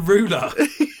 next to a ruler.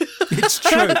 It's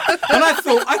true. And I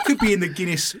thought I could be in the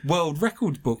Guinness World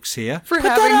Record books here. for Put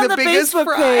that having on the biggest Facebook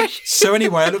fry. page. So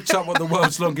anyway, I looked up what the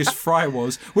world's longest fry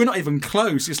was. We're not even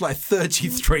close. It's like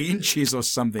 33 inches or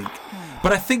something.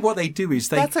 But I think what they do is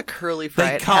That's a curly fry.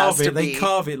 they It carve has to it. They be.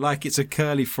 carve it like it's a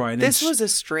curly fry. And then This was a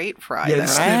straight fry. yeah,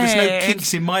 though. there was no Right.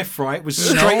 kinks in my fry. It was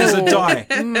straight as a die.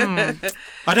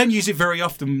 I don't use it very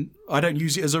often. I don't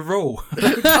use it as a rule.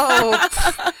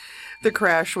 Oh. The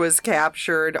crash was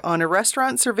captured on a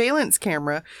restaurant surveillance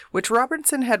camera, which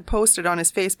Robertson had posted on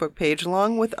his Facebook page,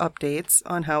 along with updates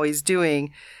on how he's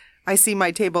doing. I see my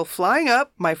table flying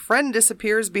up. My friend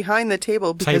disappears behind the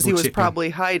table because he Table was tipping. probably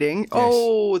hiding.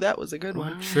 Oh, that was a good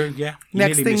one. True, yeah. You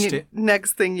nearly missed it.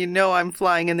 Next thing you know, I'm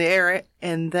flying in the air,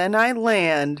 and then I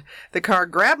land. The car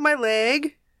grabbed my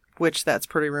leg, which that's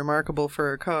pretty remarkable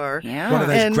for a car. Yeah. One of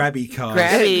those And grabby cars.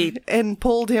 Grabby. And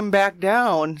pulled him back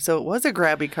down. So it was a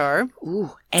grabby car.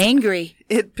 Ooh, angry.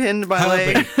 It pinned my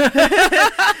Herbie. leg.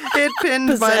 It pinned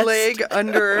my Possessed. leg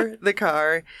under the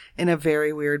car in a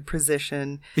very weird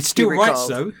position. It's still he right, recalled.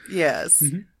 though. Yes.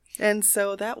 And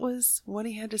so that was what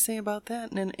he had to say about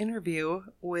that in an interview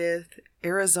with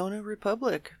Arizona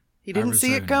Republic. He didn't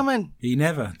see it Arizona. coming. He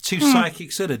never. 2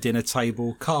 psychics at a dinner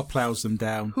table. Car plows them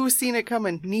down. Who's seen it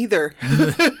coming? Neither.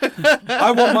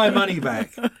 I want my money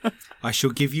back. I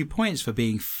shall give you points for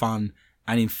being fun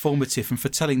and informative and for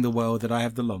telling the world that I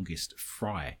have the longest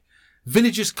fry.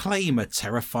 Villagers claim a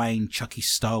terrifying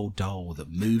Chucky-style doll that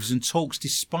moves and talks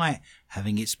despite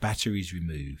having its batteries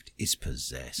removed is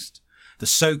possessed. The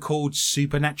so-called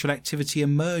supernatural activity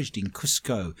emerged in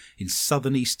Cusco in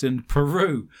southeastern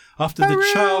Peru after the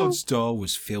child's doll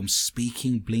was filmed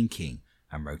speaking, blinking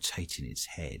and rotating its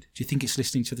head. Do you think it's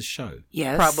listening to the show?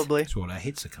 Yes. Probably. That's where all our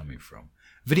hits are coming from.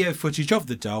 Video footage of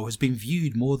the doll has been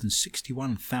viewed more than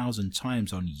 61,000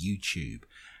 times on YouTube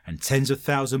and tens of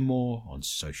thousands more on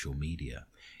social media.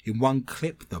 In one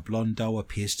clip, the blonde doll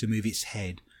appears to move its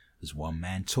head as one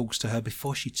man talks to her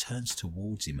before she turns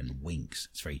towards him and winks.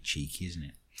 It's very cheeky, isn't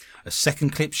it? A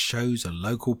second clip shows a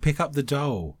local pick up the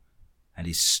doll and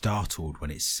is startled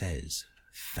when it says,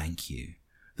 "Thank you."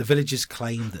 The villagers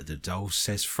claim that the doll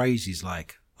says phrases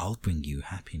like, "I'll bring you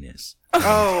happiness."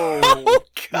 Oh,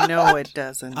 no, it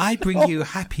doesn't. I bring you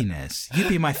happiness. You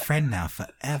be my friend now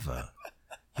forever.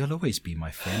 You'll always be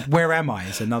my friend. Where am I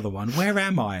is another one. Where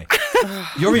am I?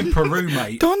 You're in Peru,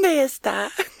 mate. ¿Dónde está?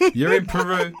 You're in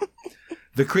Peru.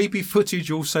 The creepy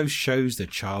footage also shows the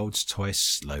child's toy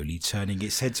slowly turning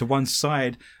its head to one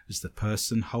side as the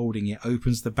person holding it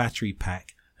opens the battery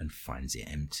pack and finds it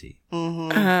empty.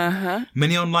 Uh-huh.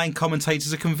 Many online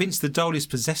commentators are convinced the doll is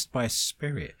possessed by a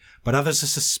spirit, but others are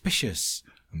suspicious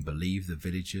and believe the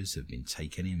villagers have been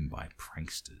taken in by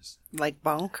pranksters. Like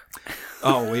bonk.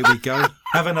 Oh, here we go.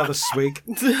 Have another swig.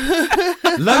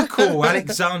 Local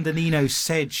Alexander Nino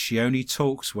said she only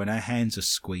talks when her hands are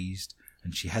squeezed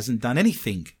and she hasn't done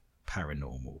anything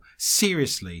paranormal.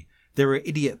 Seriously, there are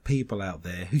idiot people out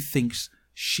there who thinks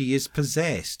she is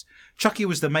possessed. Chucky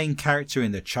was the main character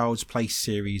in the Child's Play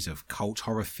series of cult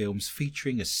horror films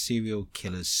featuring a serial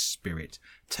killer's spirit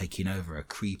taking over a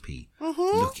creepy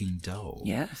looking doll.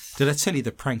 Yes. Did I tell you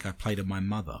the prank I played on my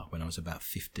mother when I was about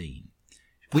 15?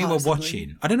 We Possibly. were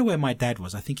watching. I don't know where my dad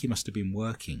was. I think he must have been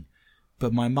working.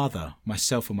 But my mother,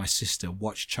 myself and my sister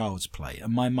watched Child's Play,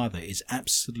 and my mother is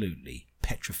absolutely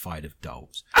petrified of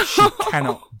dolls. She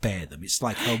cannot bear them. It's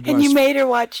like her worst... And you made her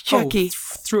watch Chucky.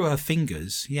 Through her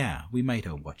fingers. Yeah, we made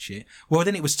her watch it. Well,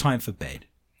 then it was time for bed.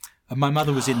 And my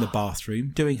mother was in the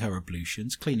bathroom doing her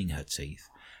ablutions, cleaning her teeth.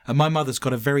 And my mother's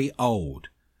got a very old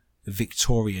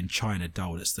Victorian China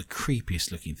doll that's the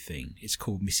creepiest looking thing. It's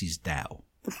called Mrs. Dow.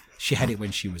 She had it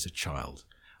when she was a child.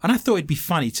 And I thought it'd be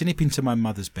funny to nip into my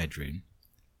mother's bedroom,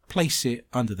 place it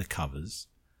under the covers,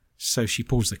 so she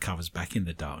pulls the covers back in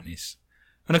the darkness.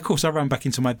 And of course I run back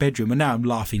into my bedroom, and now I'm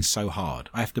laughing so hard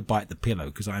I have to bite the pillow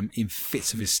because I'm in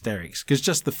fits of hysterics. Because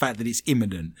just the fact that it's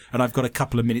imminent and I've got a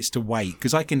couple of minutes to wait,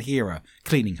 because I can hear her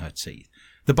cleaning her teeth.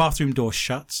 The bathroom door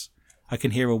shuts. I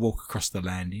can hear her walk across the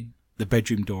landing. The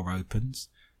bedroom door opens.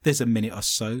 There's a minute or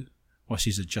so while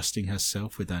she's adjusting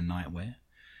herself with her nightwear.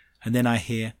 And then I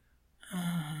hear...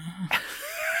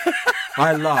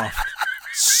 I laughed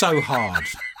so hard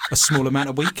a small amount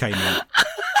of wee came out.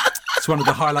 It's one of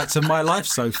the highlights of my life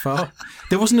so far.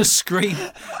 There wasn't a scream.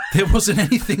 There wasn't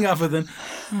anything other than...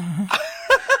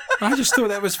 I just thought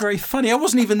that was very funny. I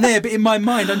wasn't even there, but in my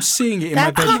mind I'm seeing it in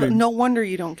my bedroom. No wonder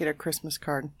you don't get a Christmas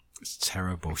card. It's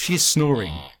terrible. She is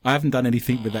snoring. I haven't done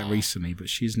anything with that recently, but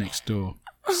she's next door.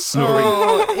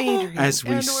 Snoring Adrian, as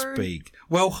we Edward. speak.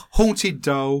 Well, haunted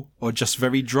doll or just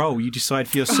very droll, you decide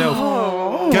for yourself.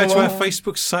 Go to our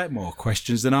Facebook site, More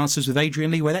Questions Than Answers with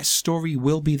Adrian Lee, where that story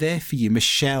will be there for you.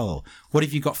 Michelle, what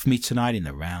have you got for me tonight in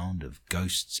the round of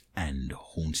ghosts and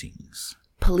hauntings?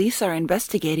 Police are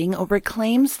investigating over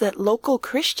claims that local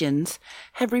Christians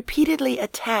have repeatedly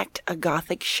attacked a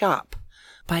Gothic shop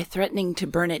by threatening to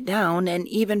burn it down and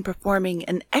even performing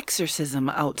an exorcism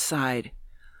outside.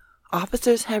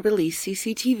 Officers have released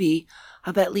CCTV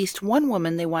of at least one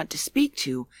woman they want to speak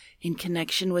to in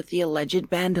connection with the alleged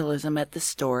vandalism at the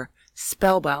store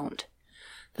Spellbound.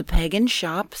 The pagan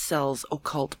shop sells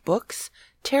occult books,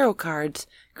 tarot cards,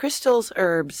 crystals,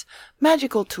 herbs,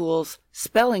 magical tools,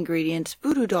 spell ingredients,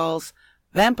 voodoo dolls,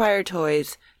 vampire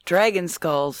toys, dragon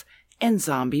skulls, and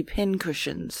zombie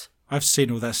pincushions. I've seen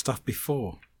all that stuff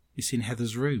before. It's in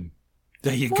Heather's room.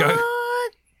 There you go.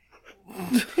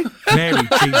 Mary,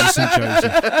 Jesus and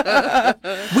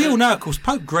Joseph. We all know, of course,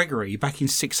 Pope Gregory, back in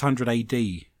 600 AD,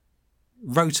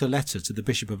 wrote a letter to the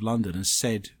Bishop of London and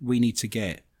said, we need to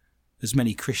get as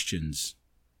many Christians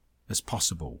as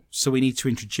possible. So we need to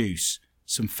introduce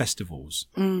some festivals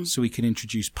so we can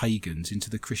introduce pagans into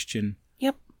the Christian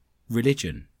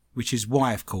religion, which is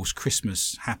why, of course,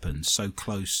 Christmas happens so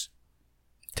close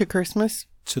To Christmas?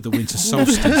 to the winter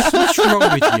solstice. What's wrong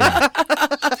with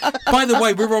you? By the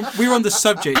way, we're on the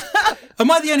subject.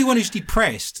 Am I the only one who's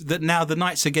depressed that now the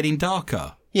nights are getting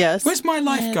darker? Yes. Where's my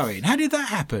life going? How did that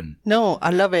happen? No, I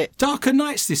love it. Darker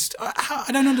nights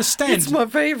I don't understand. It's my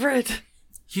favorite.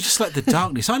 You just like the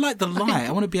darkness. I like the light.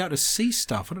 I want to be able to see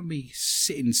stuff. I don't want to be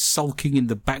sitting sulking in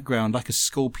the background like a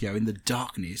Scorpio in the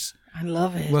darkness. I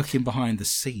love it. Working behind the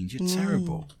scenes. You're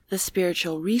terrible. The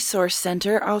Spiritual Resource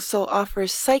Center also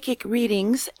offers psychic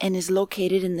readings and is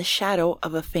located in the shadow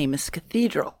of a famous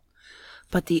cathedral.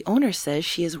 But the owner says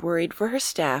she is worried for her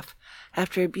staff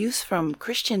after abuse from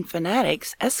Christian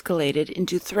fanatics escalated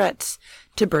into threats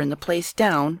to burn the place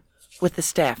down with the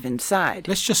staff inside.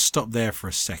 Let's just stop there for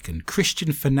a second.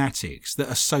 Christian fanatics that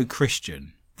are so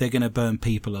Christian, they're going to burn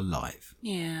people alive.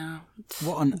 Yeah.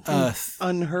 What on earth?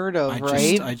 Unheard of,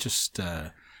 right?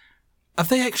 Have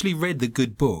they actually read the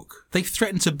good book? They've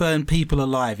threatened to burn people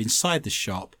alive inside the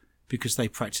shop because they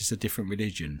practice a different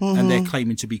religion and they're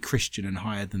claiming to be Christian and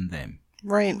higher than them.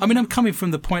 Right. I mean, I'm coming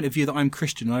from the point of view that I'm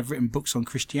Christian and I've written books on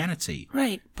Christianity.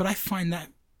 Right. But I find that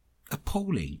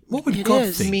appalling. What would It God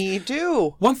is. think? Me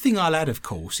too. One thing I'll add, of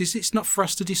course, is it's not for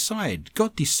us to decide.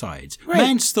 God decides. Right.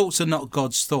 Man's thoughts are not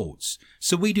God's thoughts,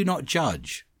 so we do not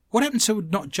judge. What happened to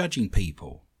not judging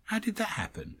people? How did that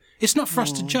happen? It's not for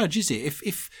us to judge, is it?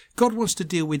 If God wants to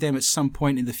deal with them at some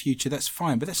point in the future, that's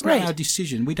fine, but that's not Right. our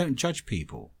decision. We don't judge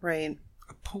people. Right.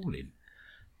 Appalling.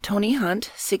 Tony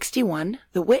Hunt, 61,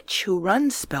 the witch who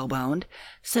runs Spellbound,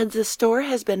 said the store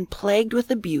has been plagued with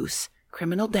abuse,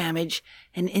 criminal damage,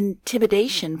 and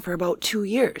intimidation for about 2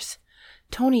 years.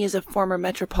 Tony is a former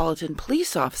Metropolitan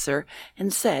Police officer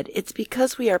and said it's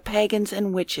because we are pagans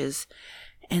and witches,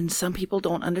 and some people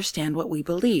don't understand what we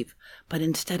believe, but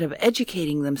instead of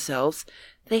educating themselves,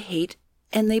 they hate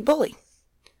and they bully.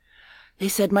 They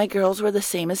said my girls were the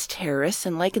same as terrorists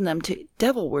and likened them to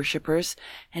devil worshippers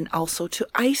and also to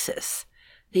ISIS.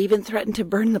 They even threatened to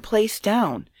burn the place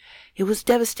down. It was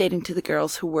devastating to the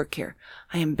girls who work here.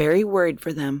 I am very worried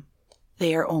for them.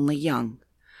 They are only young.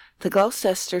 The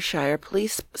Gloucestershire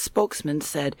police spokesman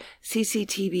said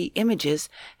CCTV images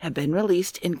have been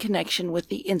released in connection with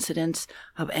the incidents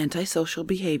of antisocial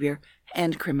behavior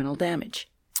and criminal damage.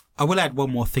 I will add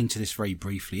one more thing to this very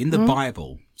briefly. In the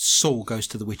Bible, Saul goes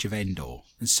to the witch of Endor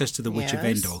and says to the witch of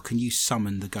Endor, can you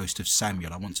summon the ghost of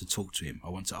Samuel? I want to talk to him. I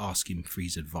want to ask him for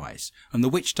his advice. And the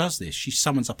witch does this. She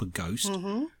summons up a ghost.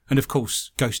 And of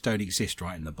course, ghosts don't exist,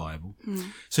 right, in the Bible.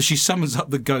 So she summons up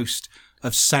the ghost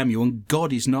of Samuel, and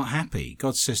God is not happy.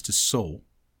 God says to Saul,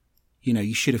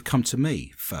 you should have come to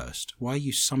me first. Why are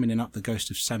you summoning up the ghost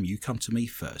of Samuel? You come to me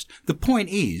first. The point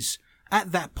is,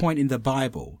 at that point in the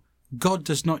Bible, God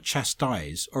does not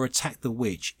chastise or attack the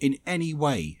witch in any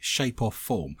way, shape or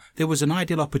form. There was an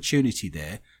ideal opportunity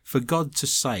there for God to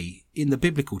say in the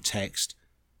biblical text,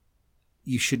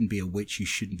 you shouldn't be a witch, you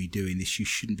shouldn't be doing this, you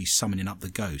shouldn't be summoning up the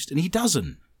ghost. And he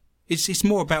doesn't. It's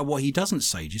more about what he doesn't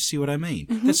say. Do you see what I mean?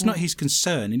 That's not his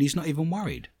concern, and he's not even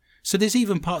worried. So there's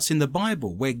even parts in the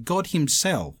Bible where God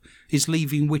himself is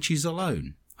leaving witches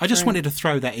alone. I just wanted to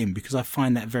throw that in because I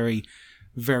find that very,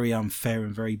 very unfair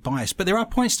and very biased. But there are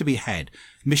points to be had.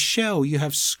 Michelle, you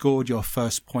have scored your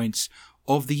first points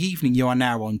of the evening. You are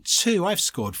now on 2. I've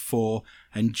scored 4.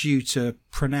 And due to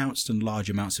pronounced and large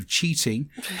amounts of cheating,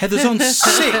 Heather's on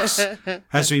 6.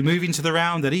 As we move into the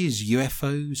round that is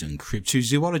UFOs and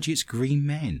cryptozoology, it's green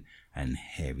men and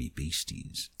hairy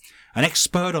beasties. An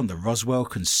expert on the Roswell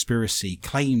conspiracy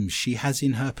claims she has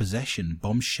in her possession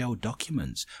bombshell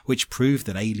documents which prove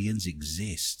that aliens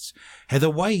exist. Heather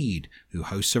Wade, who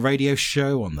hosts a radio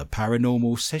show on the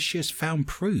paranormal, says she has found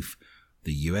proof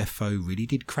the UFO really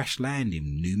did crash land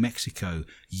in New Mexico,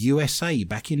 USA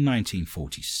back in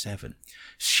 1947.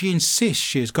 She insists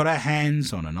she has got her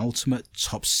hands on an ultimate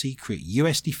top secret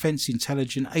US Defense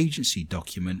Intelligence Agency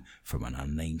document from an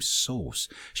unnamed source.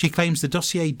 She claims the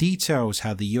dossier details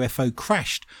how the UFO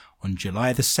crashed on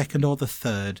July the 2nd or the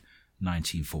 3rd,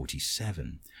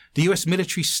 1947. The US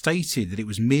military stated that it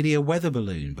was merely a weather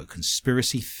balloon, but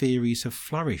conspiracy theories have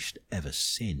flourished ever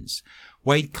since.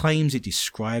 Wade claims it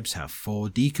describes how 4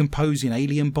 decomposing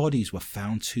alien bodies were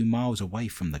found 2 miles away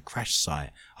from the crash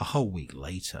site a whole week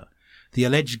later. The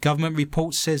alleged government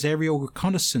report says aerial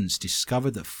reconnaissance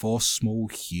discovered that 4 small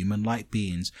human-like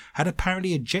beings had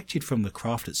apparently ejected from the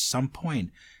craft at some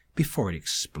point before it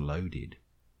exploded.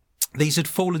 These had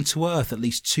fallen to Earth at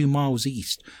least 2 miles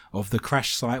east of the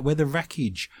crash site where the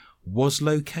wreckage was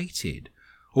located.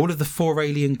 All of the 4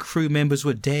 alien crew members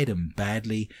were dead and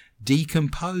badly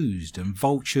decomposed, and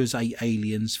vultures ate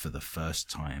aliens for the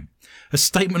first time. A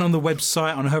statement on the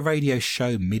website on her radio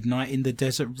show Midnight in the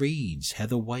Desert reads,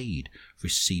 Heather Wade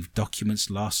received documents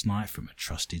last night from a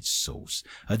trusted source.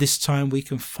 At this time we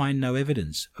can find no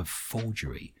evidence of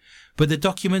forgery. But the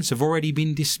documents have already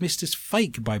been dismissed as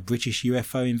fake by British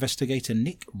UFO investigator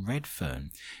Nick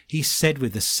Redfern. He said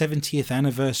with the 70th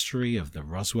anniversary of the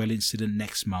Roswell incident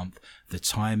next month, the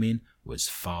timing was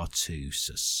far too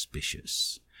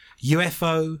suspicious.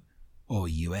 UFO or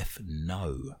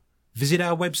UFNO? Visit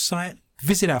our website,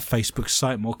 visit our Facebook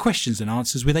site, more questions and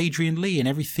answers with Adrian Lee, and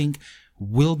everything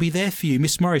will be there for you.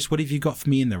 Miss Morris, what have you got for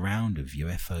me in the round of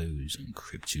UFOs and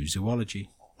cryptozoology?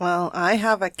 Well, I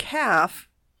have a calf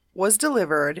was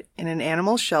delivered in an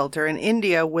animal shelter in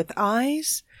India with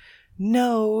eyes,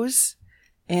 nose,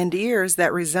 and ears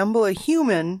that resemble a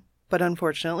human, but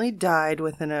unfortunately died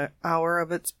within an hour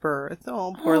of its birth.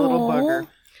 Oh, poor little bugger.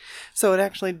 So it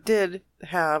actually did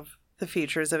have the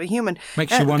features of a human.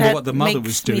 Makes you wonder what the mother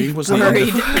was doing, wasn't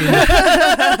it?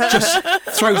 Just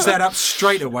throws that up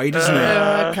straight away, doesn't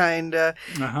it? Kinda.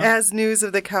 As news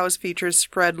of the cow's features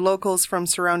spread, locals from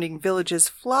surrounding villages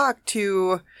flocked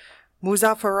to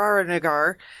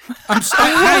Muzaffarnagar.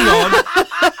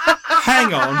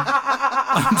 Hang on.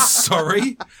 I'm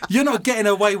sorry. You're not getting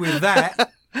away with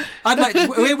that.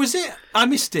 Where was it? I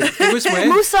missed it. It was where?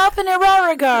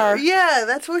 Muzaffarnagar. Yeah,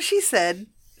 that's what she said.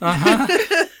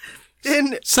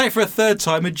 Say it for a third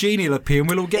time, a genie will appear and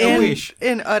we'll all get a wish.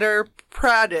 In Uttar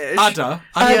Pradesh. Uttar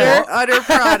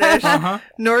Pradesh,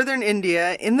 northern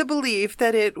India, in the belief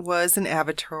that it was an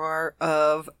avatar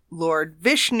of Lord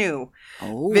Vishnu.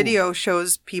 Oh. Video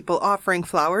shows people offering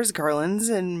flowers, garlands,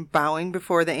 and bowing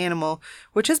before the animal,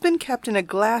 which has been kept in a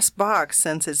glass box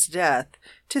since its death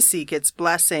to seek its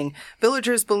blessing.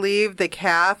 Villagers believe the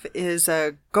calf is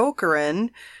a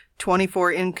Gokaran,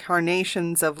 24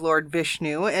 incarnations of Lord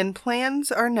Vishnu, and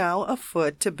plans are now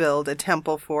afoot to build a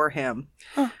temple for him.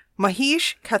 Huh.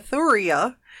 Mahesh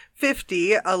Kathuria,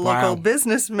 50, a local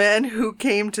businessman who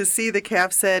came to see the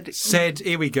calf, said,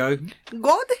 here we go.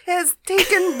 God has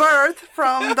taken birth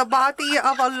from the body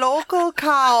of a local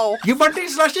cow. You want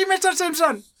this slushy, Mr.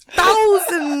 Simpson?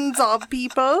 Thousands of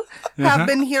people have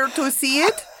been here to see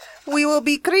it. We will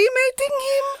be cremating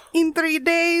him in 3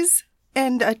 days,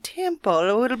 and a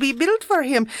temple will be built for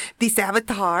him. This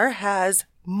avatar has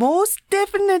most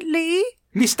definitely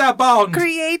Mr. Bond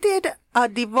created a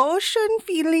devotion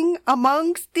feeling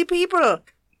amongst the people.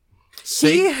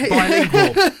 See?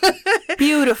 Bilingual.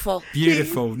 Beautiful.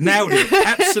 Beautiful. Nailed it.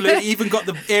 Absolutely. Even got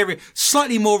the area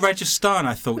slightly more Rajasthan,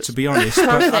 I thought, to be honest.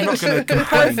 But I'm not going to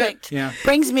complain. Perfect. Yeah.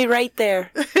 Brings me right there.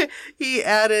 He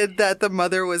added that the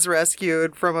mother was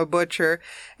rescued from a butcher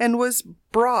and was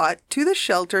brought to the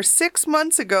shelter 6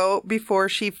 months ago before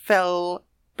she fell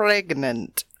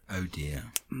pregnant. Oh, dear.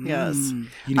 Yes.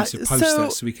 You need to post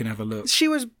that so we can have a look. She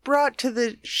was brought to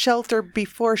the shelter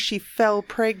before she fell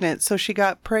pregnant, so she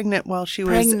got pregnant while she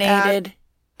was at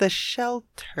the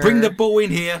shelter. Bring the ball in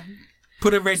here.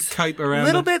 Put a red cape around A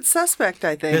little bit suspect,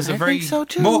 I think. There's a think so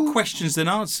too. more questions than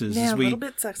answers Yeah, as a we little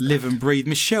bit suspect. live and breathe.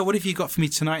 Michelle, what have you got for me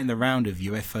tonight in the round of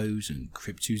UFOs and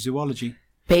cryptozoology?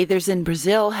 Bathers in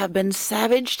Brazil have been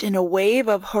savaged in a wave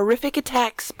of horrific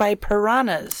attacks by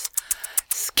piranhas,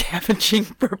 scavenging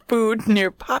for food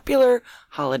near popular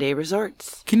holiday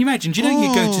resorts. Can you imagine? Do you know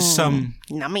you go to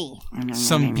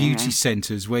some beauty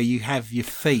centres where you have your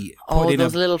feet put in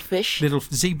those a little fish. little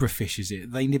zebrafish, is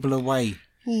it? They nibble away.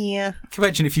 Yeah. Can you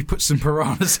imagine if you put some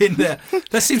piranhas in there?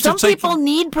 That seems Some to take. people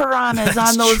need piranhas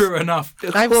That's on those. true enough.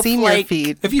 I've seen your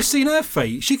feet. Have you seen her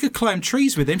feet? She could climb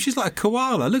trees with them. She's like a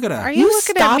koala. Look at her. Are you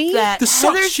looking at Stop me? that. The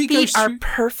socks Heather's she feet goes are through-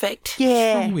 perfect. What's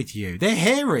Yeah. wrong with you? They're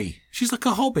hairy. She's like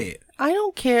a hobbit. I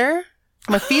don't care.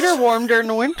 My feet are warm during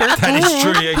the winter. That is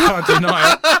true. You can't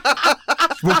deny it.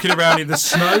 Walking around in the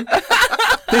snow.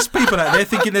 There's people out there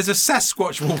thinking there's a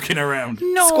Sasquatch walking around.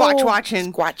 No. Squatch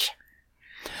watching. Squatch.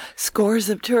 Scores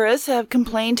of tourists have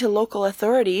complained to local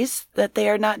authorities that they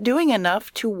are not doing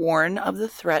enough to warn of the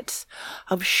threats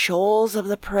of shoals of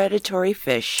the predatory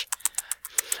fish.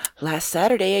 Last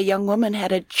Saturday, a young woman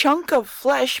had a chunk of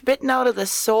flesh bitten out of the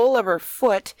sole of her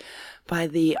foot by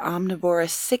the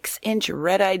omnivorous 6-inch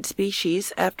red-eyed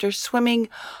species after swimming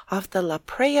off the La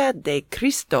Praia de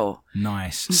Cristo.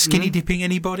 Nice. Skinny dipping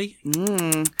anybody?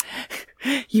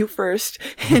 You first.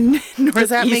 In northeast Does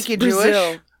that make you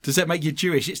Brazil. Jewish? Does that make you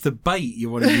Jewish? It's the bait you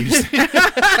want to use.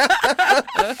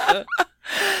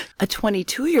 A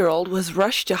 22-year-old was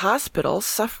rushed to hospital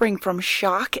suffering from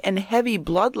shock and heavy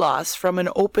blood loss from an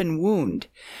open wound.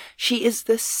 She is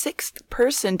the 6th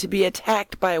person to be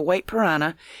attacked by a white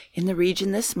piranha in the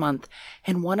region this month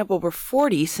and one of over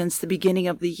 40 since the beginning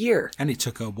of the year. And it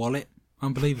took her wallet.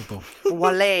 Unbelievable.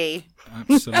 Wale.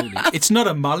 Absolutely. It's not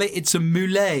a mullet, it's a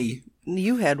mulet.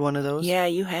 You had one of those. Yeah,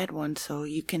 you had one, so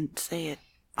you can say it.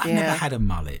 I've Yeah. never had a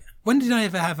mullet. When did I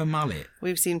ever have a mullet?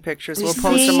 We've seen pictures. We'll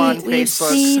post them on We've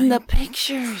Facebook. seen the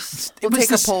pictures. We'll It was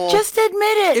take a the- poll. Just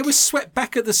admit it. It was swept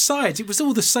back at the sides. It was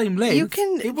all the same length. You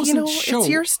can, It wasn't short. it's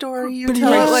your story. You But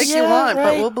tell yes. it like you Yeah, want, but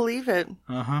right. we'll believe it.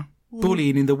 Uh-huh.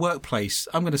 Bullying in the workplace.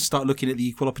 I'm going to start looking at the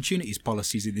equal opportunities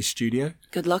policies in this studio.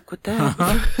 Good luck with that.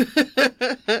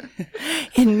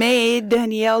 In May,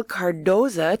 Danielle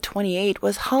Cardoza, 28,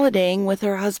 was holidaying with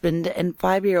her husband and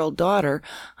 5-year-old daughter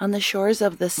on the shores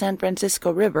of the San Francisco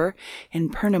River in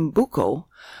Pernambuco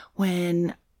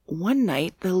when one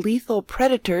night the lethal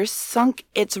predator sunk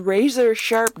its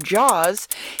razor-sharp jaws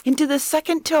into the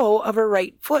second toe of her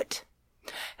right foot.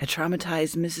 A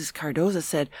traumatized Mrs. Cardoza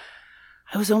said,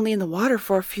 "I was only in the water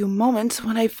for a few moments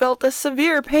when I felt a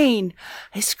severe pain.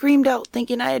 I screamed out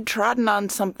thinking I had trodden on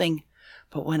something.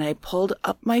 But when I pulled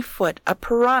up my foot, a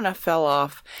piranha fell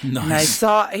off, and I Nice.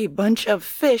 saw a bunch of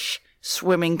fish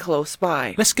swimming close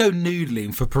by." Let's go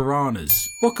noodling for piranhas.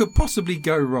 What could possibly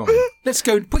go wrong? Let's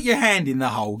go. Put your hand in the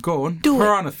hole. Go on. Do it.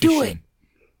 Piranha Do fishing. it.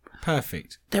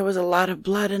 Perfect. There was a lot of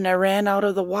blood, and I ran out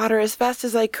of the water as fast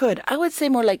as I could. I would say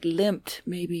more like limped,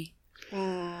 maybe.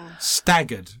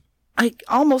 Staggered. I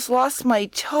almost lost my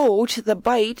toe to the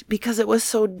bite because it was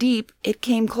so deep it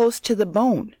came close to the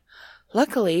bone.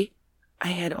 Luckily, I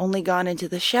had only gone into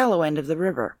the shallow end of the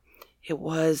river. It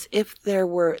was if they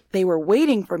were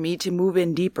waiting for me to move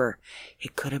in deeper.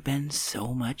 It could have been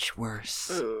so much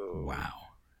worse. Wow.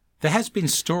 There has been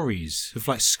stories of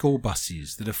like school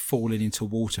buses that have fallen into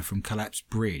water from collapsed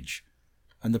bridge,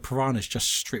 and the piranhas just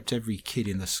stripped every kid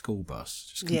in the school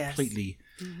bus. Just Yes. completely.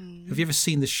 Have you ever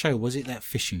seen the show? Was it that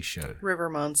fishing show? River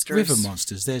monsters. River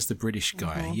Monsters. There's the British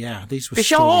guy. Yeah, these were Fish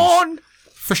stories. on!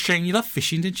 Fishing. You love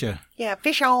fishing, didn't you? Yeah,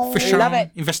 fish on. Fishing. Love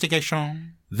it.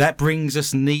 Investigation. That brings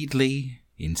us neatly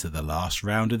into the last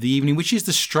round of the evening, which is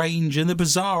the strange and the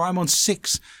bizarre. I'm on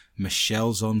 6.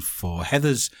 Michelle's on 4.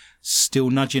 Heather's still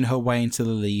nudging her way into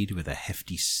the lead with a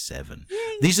hefty 7.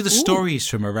 These are the stories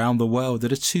from around the world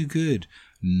that are too good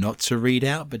not to read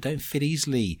out, but don't fit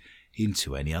easily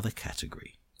into any other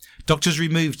category. Doctors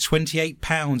removed 28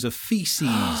 pounds of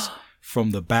feces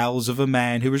from the bowels of a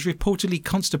man who was reportedly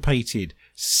constipated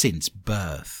since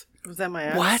birth. Was that my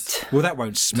ex? What? Well, that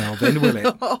won't smell then, will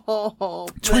it? Oh,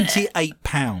 28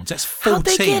 pounds. That's 14. How'd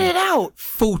they get it out?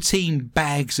 14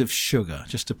 bags of sugar,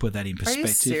 just to put that in perspective. Are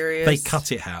you serious? They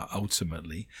cut it out,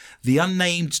 ultimately. The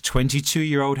unnamed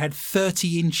 22-year-old had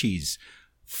 30 inches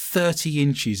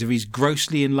of his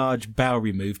grossly enlarged bowel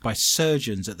removed by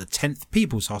surgeons at the 10th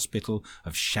People's Hospital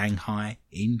of Shanghai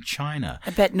in China.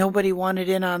 I bet nobody wanted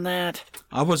in on that.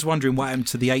 I was wondering what happened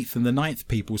to the 8th and the 9th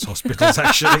People's Hospitals,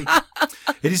 actually.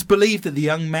 It is believed that the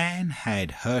young man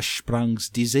had Hirschsprung's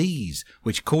disease,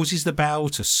 which causes the bowel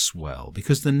to swell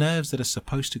because the nerves that are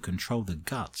supposed to control the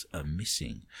gut are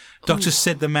missing. Doctors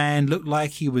said the man looked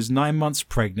like he was 9 months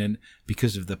pregnant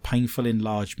because of the painful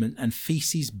enlargement and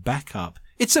feces back up.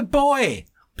 It's a boy!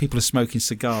 People are smoking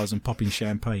cigars and popping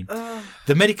champagne.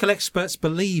 The medical experts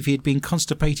believe he had been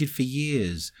constipated for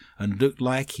years and looked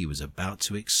like he was about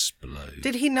to explode.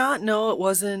 did he not know it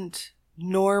wasn't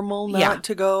normal not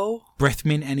to go? Breath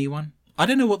mint, anyone? I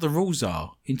don't know what the rules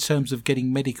are in terms of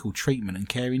getting medical treatment and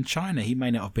care in China. He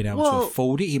may not have been able to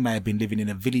afford it. He may have been living in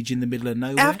a village in the middle of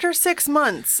nowhere. After 6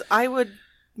 months, I would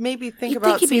maybe think You'd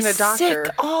about think seeing he'd a be doctor.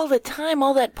 sick all the time,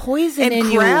 all that poison And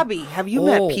in crabby. Have you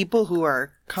Oh. met people who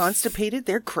are constipated?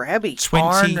 They're crabby.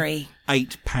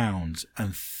 28 pounds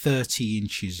and 30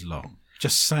 inches long.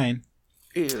 Just saying.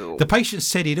 Ew. The patient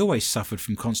said he'd always suffered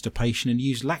from constipation and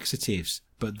used laxatives,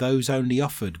 but those only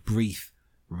offered brief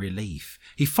relief.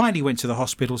 He finally went to the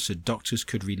hospital so doctors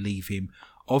could relieve him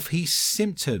of his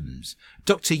symptoms.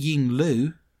 Dr. Ying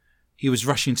Lu, he was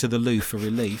rushing to the loo for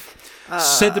relief,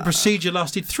 said the procedure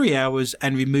lasted 3 hours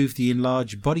and removed the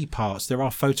enlarged body parts. There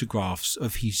are photographs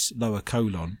of his lower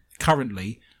colon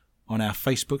currently on our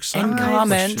Facebook site. And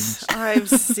comments. I've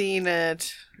seen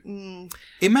it.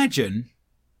 Imagine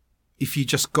if you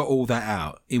just got all that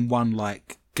out in one,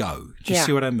 go. Do you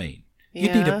see what I mean?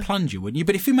 You'd need a plunger, wouldn't you?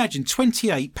 But if you imagine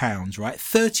 28 pounds, right,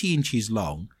 30 inches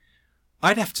long,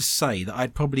 I'd have to say that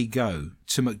I'd probably go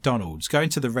to McDonald's, go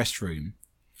into the restroom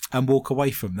and walk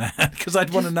away from that because I'd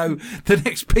want to know the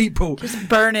next people. Just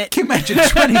burn it. Can you imagine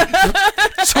 20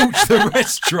 torch the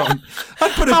restaurant?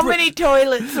 How many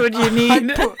toilets would you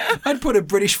need? I'd put a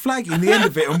British flag in the end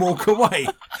of it and walk away.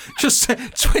 Just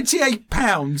 28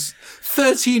 pounds,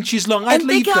 30 inches long. I'd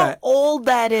leave think that. How old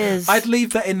that is. I'd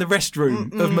leave that in the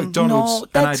restroom of McDonald's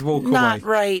and I'd walk not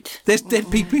away. Right. There'd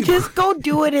be people. Just go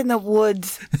do it in the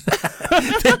woods.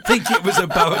 They'd think it was a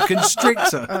boa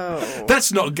constrictor.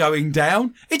 That's not going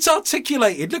down. It's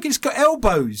articulated. Look, it's got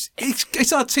elbows.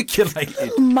 It's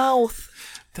articulated. Mouth.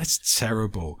 That's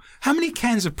terrible. How many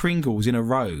cans of Pringles in a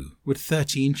row would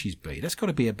 30 inches be? That's got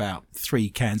to be about 3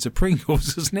 cans of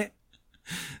Pringles, isn't it?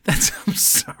 I'm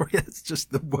sorry, that's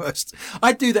just the worst.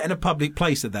 I'd do that in a public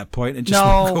place at that point and just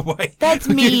walk away. That's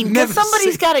mean. Because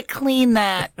somebody's got to clean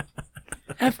that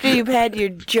after you've had your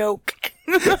joke.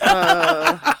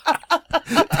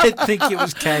 They'd think it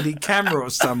was candid camera or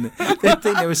something. They'd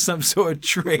think there was some sort of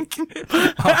trick.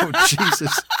 Oh,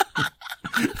 Jesus.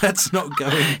 That's not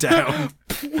going down.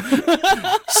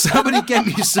 Somebody get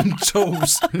me some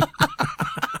tools.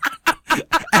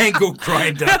 Angle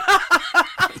grinder.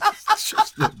 It's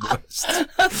just the worst.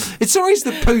 It's always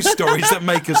the poo stories that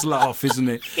make us laugh, isn't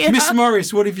it? Yeah. Miss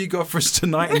Morris, what have you got for us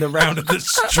tonight in the round of the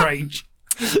strange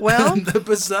Well, and the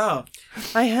bizarre?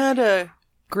 I had a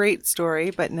great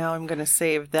story, but now I'm going to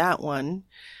save that one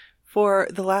for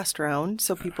the last round,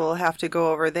 so people have to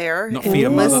go over there Not and for your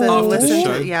mother after listen the to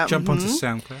show. it. Yeah, Jump onto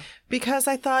SoundCloud. because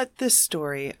I thought this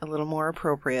story a little more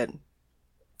appropriate.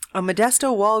 A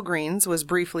Modesto Walgreens was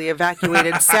briefly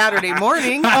evacuated Saturday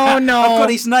morning Oh, no. I've got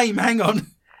his name. Hang on.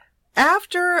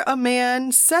 after a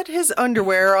man set his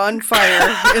underwear on fire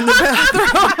in the bathroom.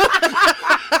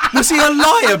 Was he a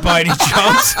liar by any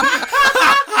chance?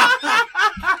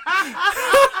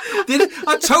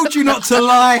 I told you not to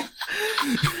lie.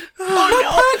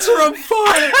 My pants are on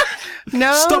fire.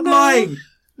 No, Stop no, lying.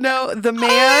 No, the man.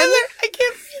 I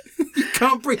can't. You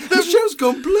can't breathe. The show's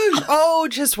gone blue. Oh,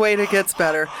 just wait, it gets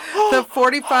better. The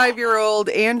 45-year-old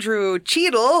Andrew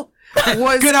Cheadle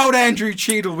was Good old Andrew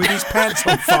Cheadle with his pants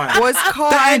on fire. was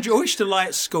caught. That Andrew used to lie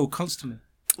at school constantly.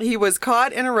 He was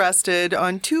caught and arrested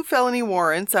on 2 felony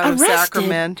warrants out of Arrested?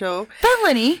 Sacramento.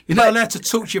 Felony? You're not allowed to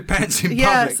torch your pants in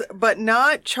Yes, public. but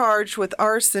not charged with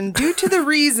arson due to the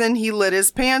reason he lit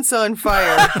his pants on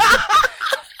fire.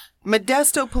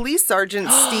 Modesto Police Sergeant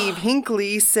Steve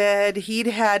Hinckley said he'd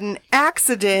had an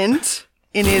accident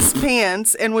in his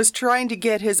pants and was trying to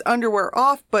get his underwear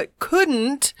off but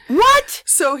couldn't. What?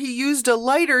 So he used a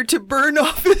lighter to burn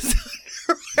off his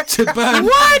underwear. To burn.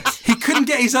 What? He couldn't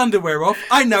get his underwear off.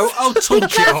 I know. I'll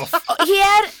torch it off.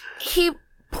 He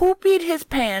poopied his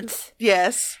pants.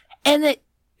 Yes. And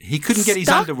He couldn't get his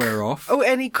stuck? underwear off. Oh,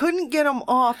 and he couldn't get them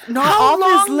off. Not how off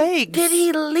long his legs. did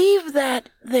he leave that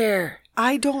there?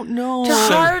 I don't know. To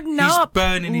harden he's up.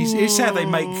 burning his... It's how they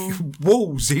make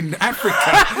walls in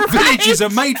Africa. Villages are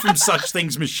made from such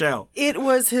things, Michelle. It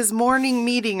was his morning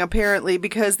meeting, apparently,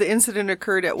 because the incident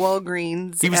occurred at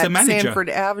Walgreens He was at the manager. Sanford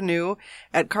Avenue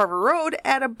at Carver Road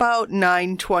at about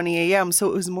 9:20 a.m. So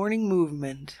it was morning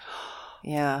movement.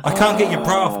 Yeah. I can't get your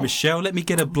bra off, Michelle. Let me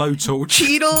get a blowtorch.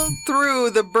 Cheadle threw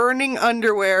the burning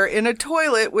underwear in a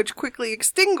toilet, which quickly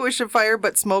extinguished the fire,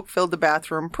 but smoke filled the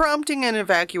bathroom, prompting an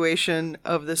evacuation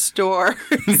of the store.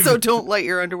 So don't light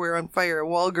your underwear on fire at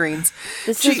Walgreens.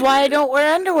 This is why I don't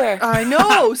wear underwear. I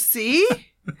know, see?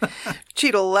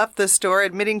 Cheadle left the store,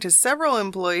 admitting to several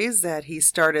employees that he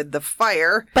started the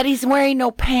fire. But he's wearing no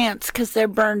pants because they're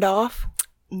burned off.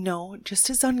 No, just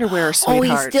his underwear, Oh,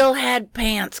 sweetheart. he still had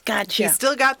pants. Gotcha. He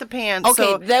still got the pants. Okay,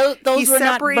 so those were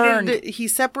not burned. He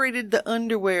separated the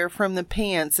underwear from the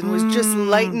pants and was just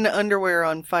lighting the underwear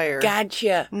on fire.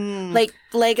 Gotcha. Like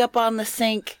leg up on the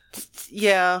sink.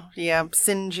 Yeah,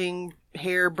 singeing,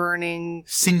 hair burning.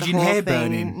 Singeing the whole hair thing.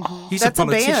 burning. He's That's a a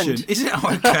politician. band. Isn't it?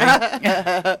 Oh,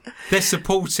 okay. They're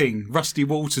supporting Rusty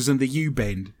Waters and the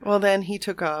U-Bend. Well, then he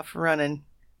took off running.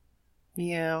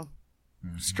 Yeah.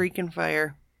 Streaking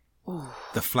fire.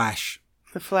 The Flash.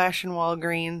 The Flash and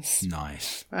Walgreens.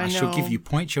 Nice. I shall know. give you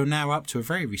points. You're now up to a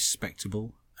very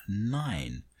respectable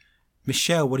 9.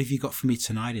 Michelle, what have you got for me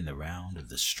tonight in the round of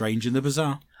the strange and the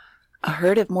bizarre? A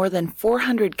herd of more than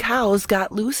 400 cows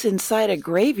got loose inside a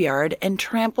graveyard and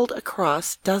trampled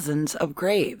across dozens of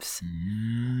graves.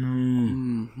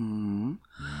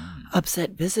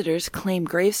 Upset visitors claim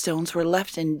gravestones were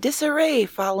left in disarray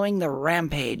following the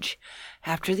rampage,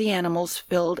 after the animals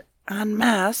filled en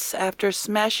masse after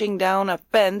smashing down a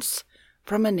fence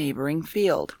from a neighboring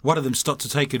field. One of them stopped to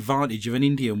take advantage of an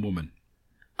Indian woman.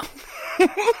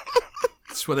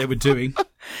 That's what they were doing.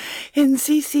 In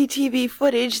CCTV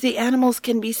footage, the animals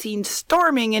can be seen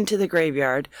storming into the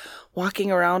graveyard,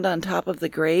 walking around on top of the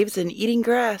graves and eating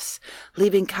grass,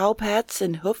 leaving cow pats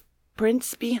and hoof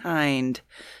prints behind.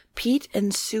 Pete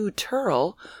and Sue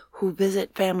Turrell, who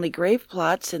visit family grave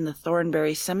plots in the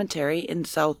Thornbury Cemetery in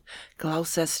South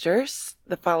Gloucester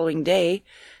the following day,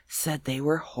 said they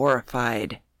were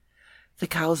horrified. The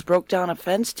cows broke down a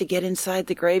fence to get inside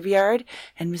the graveyard,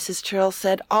 and Mrs. Turrell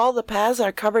said all the paths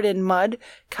are covered in mud,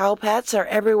 cow pats are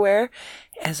everywhere,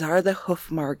 as are the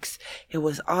hoof marks. It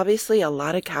was obviously a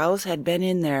lot of cows had been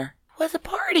in there. It was a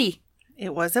party.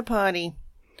 It was a party.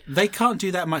 They can't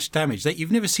do that much damage.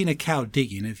 You've never seen a cow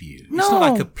digging, have you? No. It's not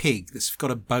like a pig that's got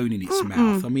a bone in its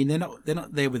mouth. I mean, they're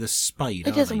not there with a spade.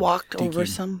 They are just they? walked Digging- over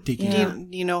some. Digging. Yeah. Do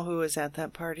you know who was at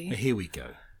that party? Here we go.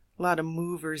 A lot of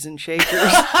movers and shakers.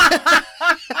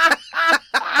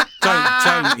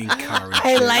 Don't encourage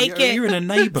I it. like it. You're an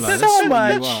enabler. That's So what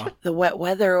much. you are. The wet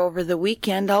weather over the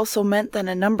weekend also meant that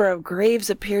a number of graves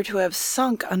appear to have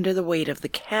sunk under the weight of the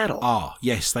cattle. Ah,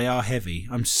 yes, they are heavy.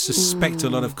 I suspect a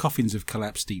lot of coffins have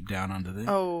collapsed deep down under there.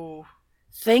 Oh.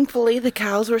 Thankfully, the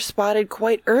cows were spotted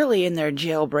quite early in their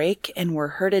jailbreak and were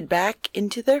herded back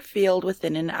into their field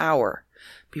within an hour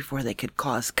before they could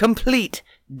cause complete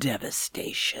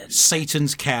devastation.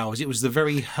 Satan's cows. It was the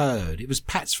very herd. It was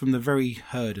pats from the very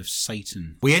herd of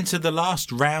Satan. We entered the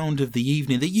last round of the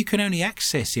evening that you can only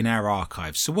access in our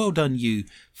archives. So well done you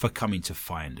for coming to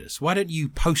find us. Why don't you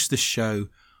post the show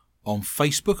on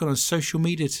Facebook and on social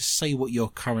media to say what you're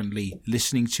currently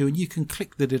listening to, and you can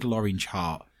click the little orange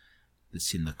heart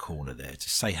that's in the corner there to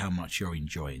say how much you're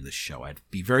enjoying the show. I'd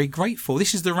be very grateful.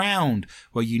 This is the round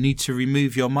where you need to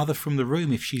remove your mother from the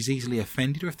room if she's easily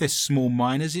offended or if there's small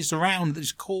minors. It's a round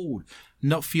that's called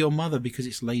Not For Your Mother because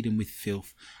it's laden with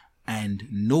filth and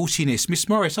naughtiness. Miss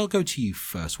Morris, I'll go to you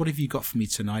first. What have you got for me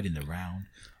tonight in the round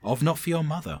of Not For Your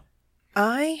Mother?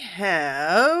 I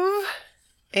have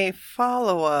a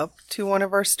follow-up to one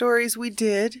of our stories we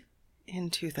did in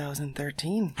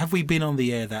 2013. Have we been on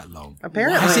the air that long?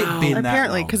 Apparently. Has it been that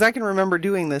Apparently, long? because I can remember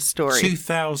doing this story.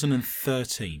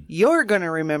 2013. You're going to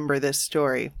remember this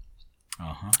story.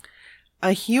 Uh-huh.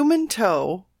 A human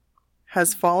toe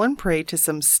has fallen prey to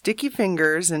some sticky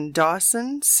fingers in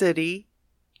Dawson City,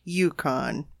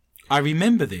 Yukon. I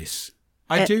remember this.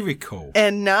 I do recall.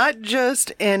 And not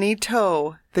just any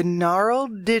toe. The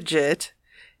gnarled digit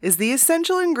is the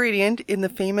essential ingredient in the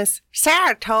famous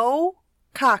sour toe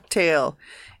cocktail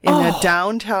in a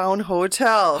downtown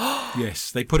hotel.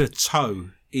 Yes, they put a toe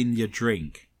in your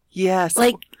drink. Yes.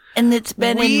 And it's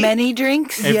been in many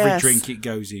drinks? Every drink it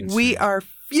goes into. We are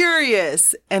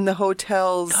furious. And the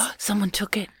hotel's... Someone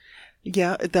took it.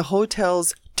 Yeah, the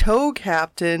hotel's tow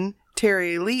captain,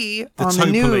 Terry Lee, on toe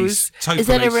the news. police. Toe Is police.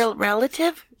 that a real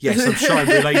relative? Yes, I'm sure I'm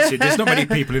related. There's not many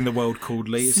people in the world called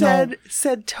Lee. Said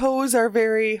toes are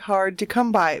very hard to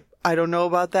come by. I don't know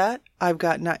about that. I've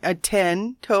got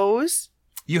 10 toes.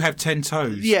 You have 10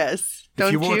 toes. Yes.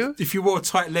 Don't you? If you wore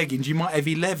tight leggings, you might have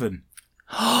 11.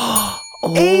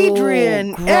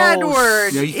 Adrian, gross. Edward,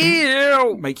 Yeah, you can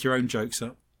ew. make your own jokes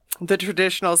up. The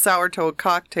traditional sourdough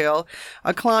cocktail,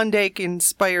 a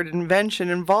Klondike-inspired invention,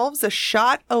 involves a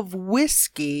shot of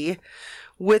whiskey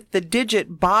with the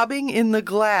digit bobbing in the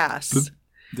glass.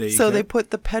 There you So go. they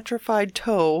put the petrified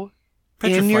toe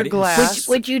in your Petrified it. glass.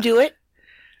 Would you do it?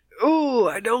 Ooh,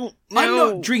 I don't know. I'm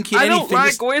not drinking I anything. don't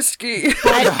like whiskey.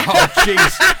 Oh,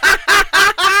 jeez.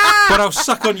 But I'll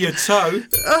suck on your toe.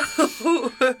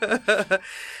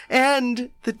 And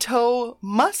the toe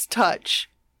must touch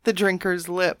the drinker's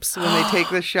lips when they take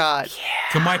the shot.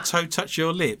 Can my toe touch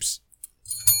your lips?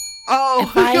 Oh,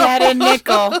 If I had a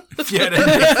nickel. Yeah,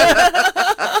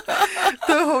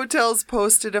 the hotel's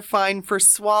posted a fine for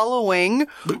swallowing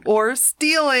or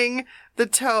stealing the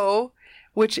toe,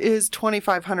 which is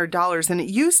 $2,500, and it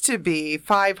used to be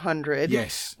 $500.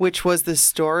 Yes. Which was the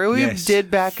story we Yes.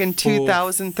 did back in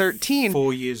 2013.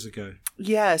 4 years ago.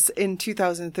 Yes, in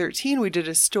 2013 we did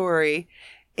a story,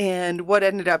 and what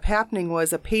ended up happening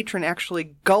was a patron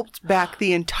actually gulped back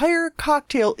the entire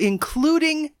cocktail,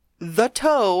 including the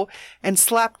toe, and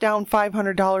slapped down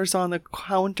 $500 on the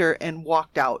counter and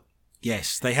walked out.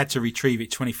 Yes, they had to retrieve it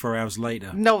 24 hours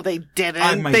later. No, they I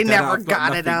didn't. made They that never up. I've got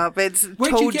got it nothing. up. It's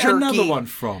Where'd toe you get jerky. another one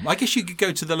from? I guess you could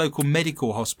go to the local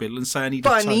medical hospital and say I need a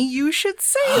Bunny, toe. you should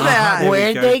say There that. we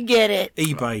Where'd go. they get it?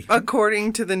 eBay.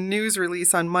 According to the news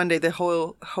release on Monday, the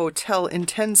whole hotel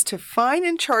intends to fine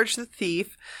and charge the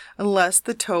thief unless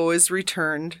the toe is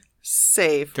returned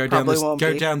safe. Go down Probably won't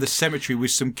be. the cemetery with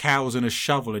some cows and a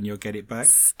shovel and you'll get it back.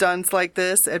 Stunts like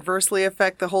this adversely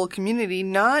affect the whole community,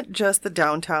 not just the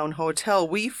downtown hotel.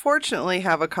 We fortunately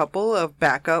have a couple of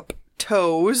backup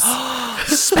toes.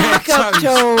 Spare Backup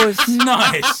toes.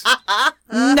 Nice.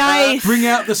 Nice. Bring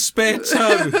out the spare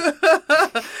toe.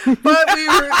 But we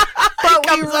were,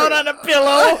 Comes out on a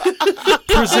pillow.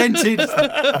 Presented.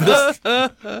 That's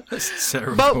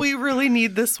terrible. but we really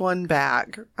need this one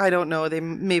back. I don't know.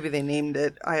 Maybe they named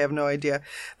it. I have no idea.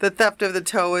 The theft of the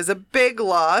toe is a big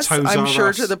loss. Toes I'm are sure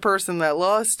us. to the person that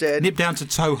lost it. Nip down to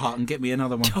Toe Hut and get me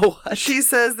another one. She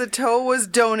says the toe was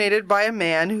donated by a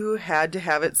man who had to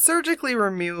have it surgically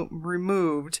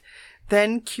removed,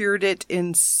 then cured it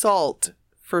in salt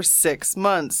for 6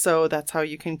 months. So that's how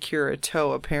you can cure a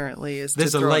toe, apparently. Is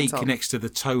There's to a throw in lake salt. next to the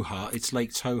Toe Hut. It's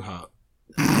Lake Toe Hut.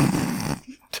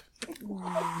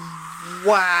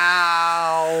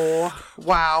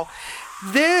 Wow.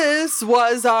 This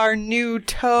was our new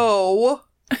toe,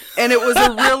 and it was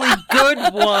a really good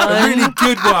one. A really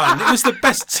good one. It was the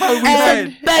best toe we've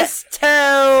had. Best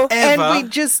toe. And Ever. we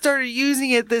just started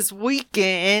using it this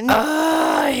weekend.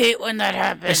 I hate when that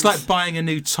happens. It's like buying a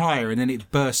new tyre and then it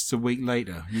bursts a week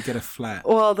later. You get a flat.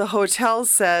 Well, the hotel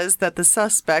says that the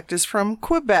suspect is from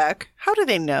Quebec. How do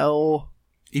they know?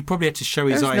 He probably had to show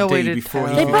his There's ID no way to before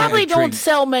tell. he They could get probably a don't drink.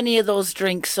 sell many of those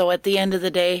drinks, so at the end of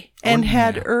the day. And Oh,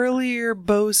 had yeah. earlier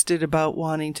boasted about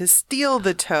wanting to steal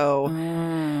the toe.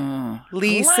 Mm.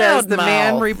 Lee says the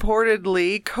man Loudmouth.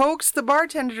 reportedly coaxed the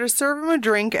bartender to serve him a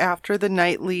drink after the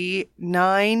nightly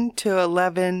 9 to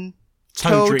 11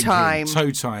 toe drinking. time.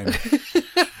 Toe time.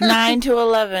 9 to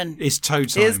 11. It's toe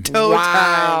time. Is toe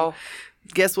Wow. time.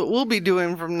 Guess what we'll be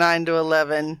doing from 9 to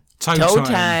 11? toe Toe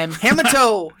time. Hammer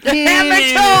toe. Hammer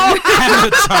toe. Hammer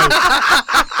toe.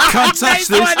 Can't touch Nice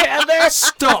one, this. Heather.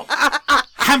 Stop.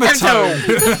 Hammer toe.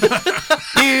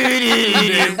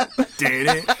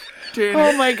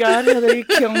 Oh my God, Heather, you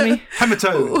kill me. Hammer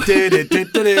toe.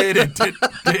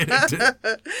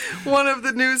 One of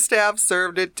the new staff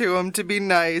served it to him to be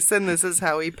nice, and this is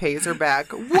how he pays her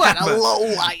back. What a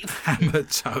low life. Hammer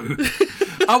toe.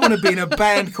 I want to be in a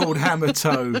band called Hammer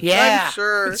Toe. Yeah. I'm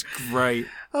sure. It's great.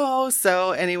 Oh,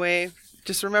 so anyway,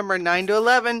 just remember 9 to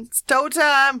 11. It's toe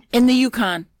time. In the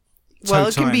Yukon. Well,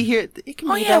 it can time. be here. It can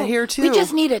Oh, be yeah. that here too. We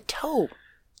just need a toe.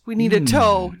 We need a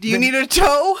toe. Do you need a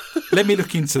toe? Let me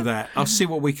look into that. I'll see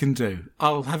what we can do.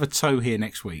 I'll have a toe here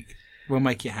next week. We'll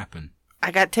make it happen. I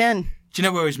got 10. Do you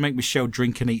know we always make Michelle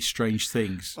drink and eat strange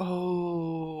things?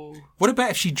 Oh. What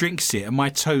about if she drinks it and my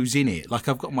toe's in it? Like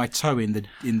I've got my toe in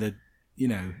the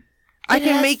I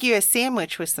can make you a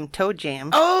sandwich with some toe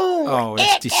jam. Oh,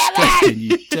 that's disgusting,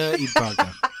 you dirty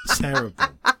bugger. Terrible.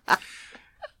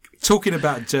 Talking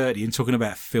about dirty and talking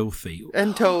about filthy.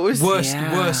 And toes.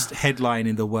 Worst headline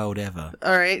in the world ever.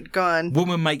 All right, go on.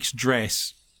 Woman makes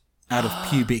dress out of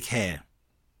pubic hair.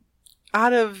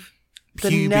 Out of the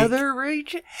Pubic nether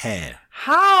region? Hair.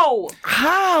 How?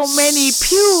 How many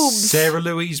pubes? Sarah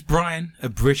Louise Bryan, a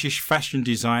British fashion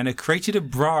designer, created a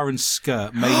bra and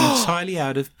skirt made entirely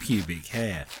out of pubic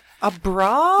hair. A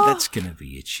bra? That's going to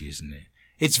be itchy, isn't it?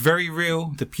 It's very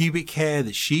real. The pubic hair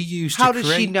that she used How to create...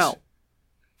 does she know?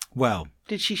 Well...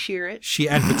 Did she shear it? She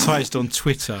advertised on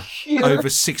Twitter over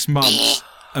 6 months,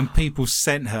 and people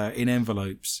sent her in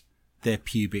envelopes their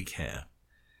pubic hair.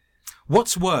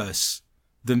 What's worse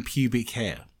than pubic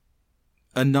hair?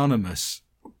 Anonymous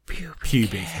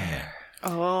pubic hair.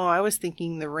 Oh, I was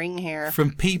thinking the ring hair.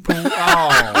 From people...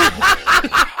 Oh...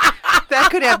 That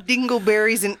could have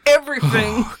dingleberries and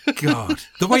everything. Oh, God.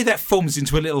 The way that forms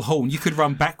into a little horn, you could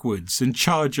run backwards and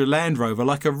charge a Land Rover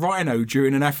like a rhino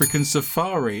during an African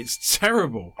safari. It's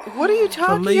terrible. What are you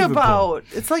talking about?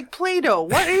 It's like Play-Doh.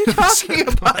 What are you talking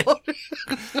about?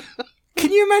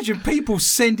 Can you imagine people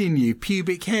sending you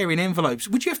pubic hair in envelopes?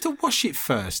 Would you have to wash it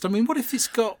first? I mean, what if it's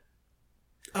got...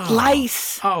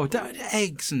 lice. Oh,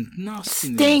 eggs and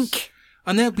nastiness. Stink.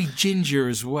 And there'll be ginger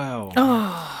as well.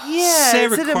 Oh, yeah.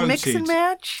 Sarah is it a quoted, mix and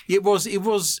match? It was. Is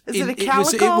it a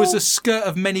calico? It was a skirt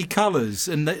of many colours,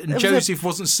 and Joseph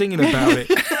wasn't singing about it.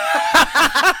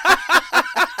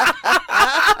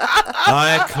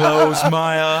 I closed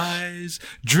my eyes,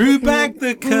 drew back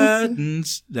the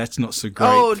curtains. That's not so great.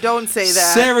 Oh, don't say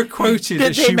that. Sarah quoted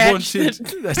that she wanted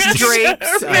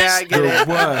drapes. Yeah, I get it.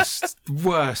 The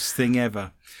worst thing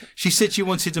ever. She said she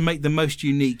wanted to make the most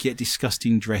unique yet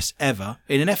disgusting dress ever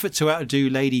in an effort to outdo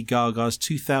Lady Gaga's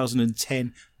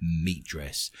 2010 meat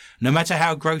dress. No matter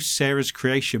how gross Sarah's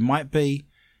creation might be,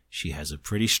 she has a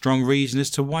pretty strong reason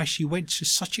as to why she went to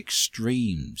such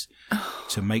extremes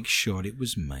to make sure it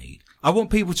was made. I want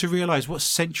people to realise what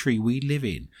century we live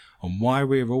in and why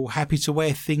we're all happy to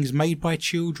wear things made by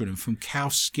children and from cow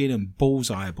skin and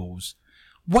bull's eyeballs.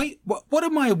 Wait, what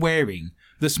am I wearing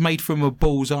that's made from a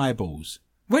bull's eyeballs?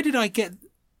 Where did I get...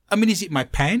 I mean, is it my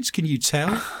pants? Can you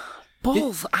tell?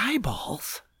 Bull's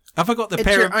eyeballs? Have I got the It's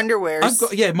pair your of... underwears. I've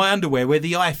got, my underwear where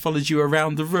the eye follows you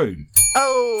around the room.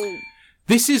 Oh...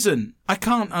 This isn't... I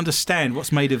can't understand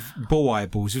what's made of bull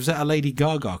eyeballs. Was that a Lady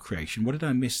Gaga creation? What did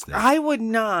I miss there? I would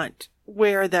not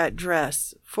wear that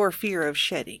dress for fear of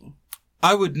shedding.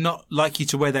 I would not like you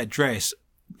to wear that dress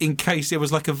in case there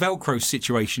was like a Velcro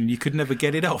situation and you could never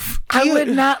get it off. I would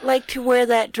not like to wear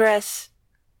that dress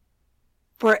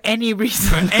for any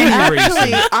reason. For any reason.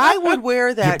 Actually, I would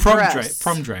wear that Your dress.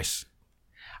 prom dress.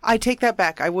 I take that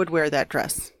back. I would wear that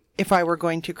dress if I were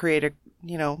going to create a,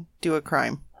 do a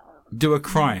crime. Do a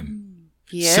crime.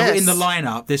 Yes. So in the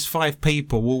lineup, there's 5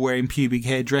 people all wearing pubic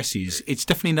hair dresses. It's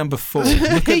definitely number 4.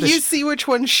 Look at you see which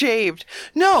one's shaved.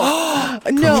 No.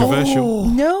 No. Controversial.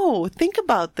 No. Think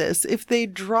about this. If they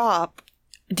drop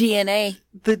DNA.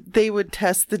 they would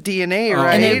test the DNA,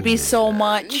 right? And it'd be so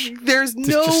much. There's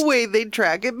no way they'd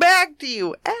track it back to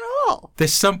you at all.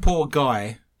 There's some poor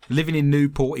guy living in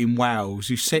Newport in Wales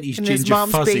who sent his In his ginger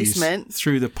mom's fuzzies basement.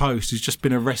 through the post who's just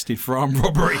been arrested for armed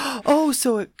robbery. Oh,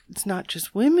 so it's not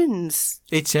just women's.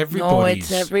 It's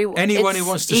everybody's. No, it's anyone it's who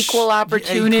wants to equal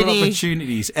opportunity. Equal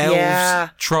opportunities. Elves, Yeah.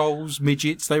 trolls,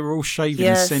 midgets, they were all shaving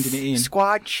Yes. and sending it in.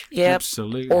 Squatch. Yep.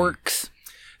 Absolutely. Orcs.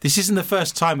 This isn't the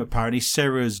first time, apparently,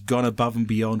 Sarah's gone above and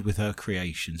beyond with her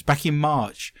creations. Back in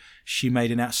March, she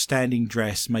made an outstanding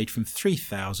dress made from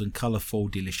 3,000 colourful,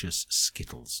 delicious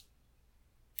Skittles.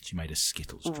 She made a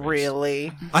Skittles dress.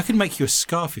 Really? I can make you a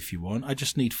scarf if you want. I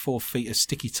just need 4 feet of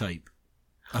sticky tape.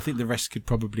 I think the rest could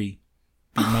probably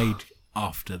be made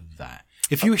after that.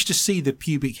 If you wish to see the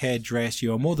pubic hair dress,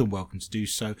 you are more than welcome to do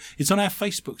so. It's on our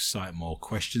Facebook site, More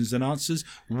Questions Than Answers,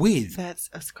 with That's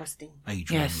disgusting.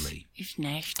 Adrian Yes. Lee. It's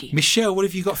nasty. Michelle, what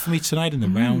have you got for me tonight in the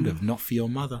round of Not For Your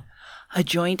Mother? A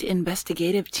joint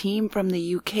investigative team from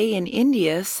the UK and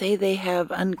India say they have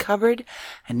uncovered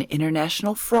an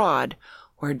international fraud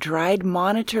where dried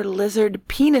monitor lizard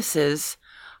penises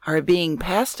are being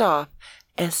passed off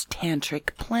as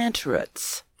tantric plant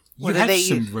roots. You What do have they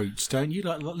some use? roots, don't you?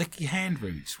 Like lucky hand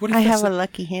roots. What if I that's have a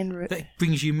lucky hand root. that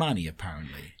brings you money,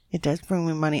 apparently? It does bring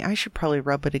me money. I should probably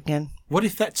rub it again. What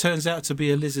if that turns out to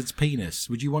be a lizard's penis?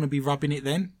 Would you want to be rubbing it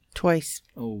then? Twice.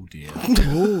 Oh, dear.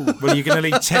 Well, you're going to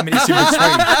leave 10 minutes in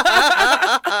between.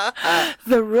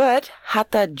 The root,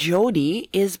 Hatha Jodi,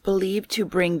 is believed to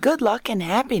bring good luck and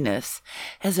happiness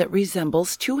as it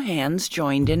resembles two hands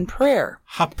joined in prayer.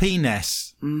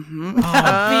 Happiness. Happiness.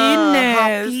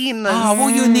 Happiness. All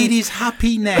you need is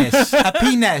happiness.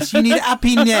 Happiness. You need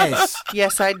happiness.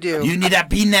 Yes, I do. You need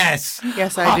happiness.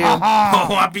 Yes, I do.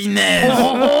 Oh,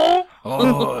 happiness.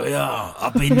 Oh, yeah,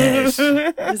 happiness.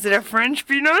 Is it a French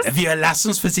penis? Have you a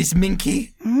license for this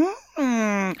minky?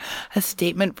 A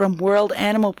statement from World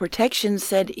Animal Protection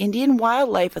said Indian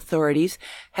wildlife authorities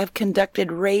have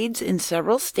conducted raids in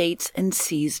several states and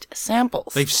seized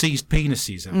samples. They've seized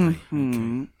penises, have they?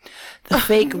 Okay. The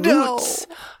fake No. roots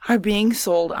are being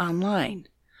sold online.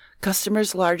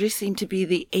 Customers largely seem to be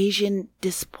the Asian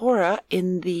diaspora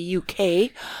in the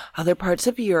UK, other parts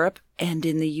of Europe, and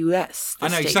in the US. I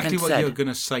know exactly what said. you're going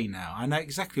to say now. I know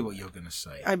exactly what you're going to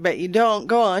say. I bet you don't.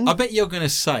 Go on. I bet you're going to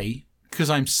say, because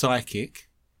I'm psychic,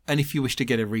 and if you wish to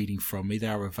get a reading from me, they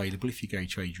are available if you go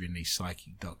to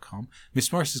adrianleepsychic.com.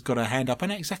 Miss Morris has got her hand up. I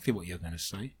know exactly what you're going to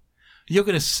say. You're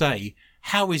going to say,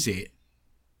 how is it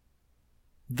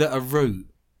that a root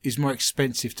is more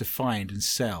expensive to find and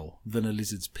sell than a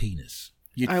lizard's penis?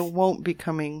 I won't be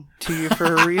coming to you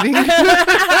for a reading.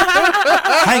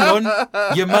 Hang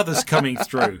on. Your mother's coming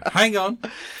through. Hang on.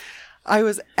 I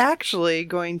was actually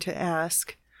going to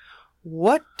ask,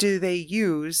 what do they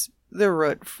use the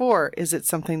root for? Is it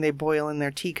something they boil in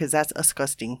their tea? Because that's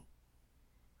disgusting.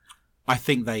 I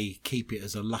think they keep it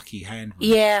as a lucky hand root.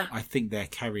 Yeah. I think they're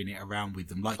carrying it around with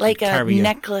them. Like you a carry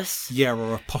necklace. Yeah,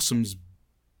 or a possum's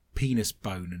penis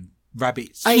bone and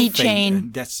rabbit's Keychain. feet,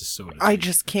 and that's the sort of I thing.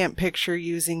 just can't picture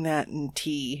using that in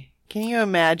tea. Can you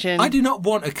imagine? I do not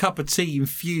want a cup of tea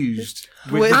infused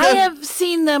With- I have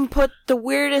seen them put the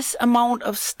weirdest amount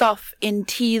of stuff in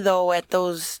tea, though, at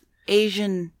those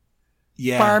Asian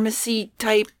pharmacy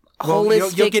type Well,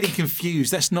 holistic. you're getting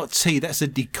confused. That's not tea. That's a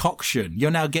decoction.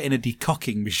 You're now getting a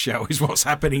decocking, Michelle, is what's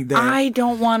happening there. I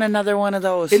don't want another one of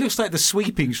those. It looks like the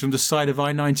sweepings from the side of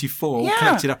I-94 all Yeah.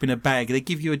 collected up in a bag. They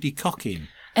give you a decocking.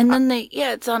 And then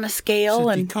it's on a It's scale.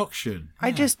 a And decoction. I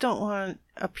Yeah. just don't want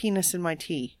a penis in my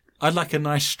tea. I'd like a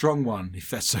nice strong one,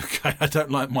 if that's okay. I don't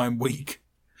like mine weak.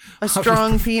 A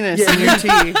strong penis Yeah, in your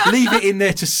tea. Leave it in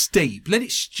there to steep. Let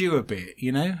it stew a bit,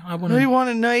 you know? I want I to... want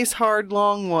a nice, hard,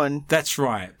 long one. That's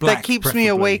right. Black, keeps me preferably.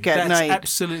 awake at That's night.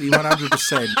 Absolutely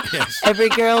 100%. Yes. every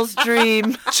girl's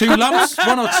dream. 2 lumps?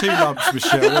 1 or 2 lumps,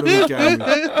 Michelle? What are we going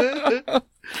with?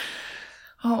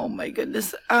 Oh my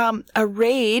goodness. A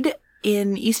raid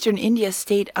in eastern India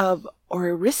state of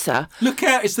Orissa. Look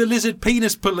out, it's the lizard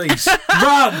penis police.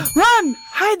 Run! Run!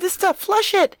 Hide the stuff!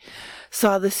 Flush it!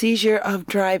 Saw the seizure of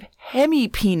dried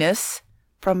hemipenis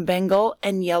from Bengal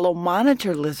and yellow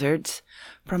monitor lizards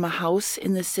from a house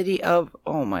in the city of,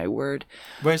 oh my word,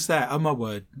 Where's that? Oh, my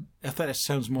word. I thought that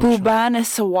sounds more... attractive.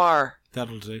 Bhubaneswar.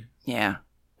 That'll do. Yeah,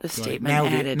 the Right. statement Nailed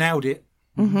added. it. Nailed it.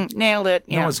 Nailed it.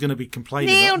 No Yeah. one's going to be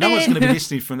complaining. Nailed No one's it. going to be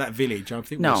listening from that village. I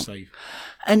think No. we're safe.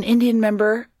 An Indian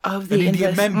member of the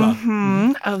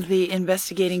Indian of the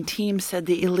investigating team said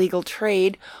the illegal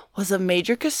trade was a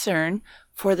major concern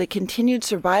for the continued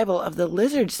survival of the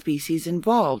lizard species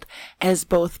involved, as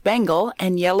both Bengal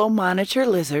and yellow monitor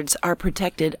lizards are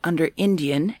protected under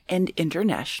Indian and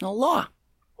international law.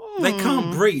 They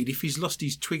can't breed if he's lost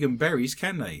his twig and berries,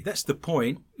 can they? That's the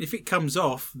point. If it comes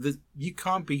off, you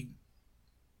can't be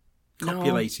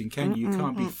copulating, can you? You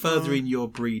can't be furthering your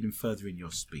breed and furthering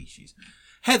your species.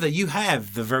 Heather, you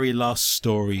have the very last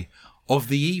story of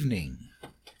the evening.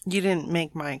 You didn't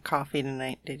make my coffee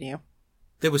tonight, did you?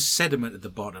 There was sediment at the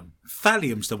bottom.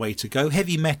 Thallium's the way to go.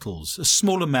 Heavy metals, a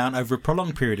small amount over a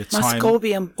prolonged period of time.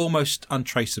 Muscobium. Almost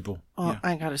untraceable. Oh, Yeah.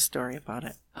 I got a story about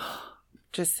it.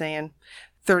 Just saying.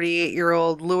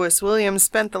 38-year-old Lewis Williams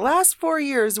spent the last 4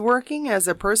 years working as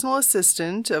a personal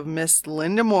assistant of Miss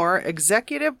Linda Moore,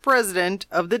 executive president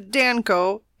of the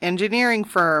Danco engineering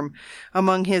firm.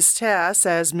 Among his tasks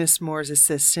as Miss Moore's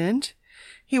assistant,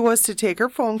 he was to take her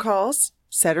phone calls,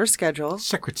 set her schedule,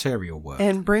 Secretarial work.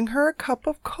 and bring her a cup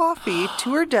of coffee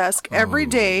to her desk every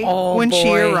day Oh, when she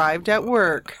boy. arrived at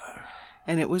work.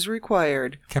 And it was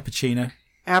required. Cappuccino.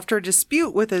 After a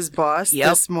dispute with his boss Yep.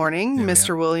 this morning, There we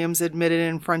Mr. Williams admitted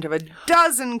in front of a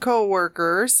dozen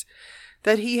co-workers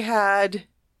that he had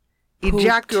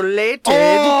ejaculated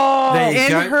There you in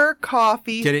go. her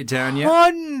coffee Get it down, yeah?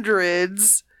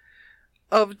 hundreds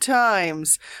of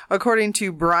times. According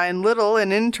to Brian Little,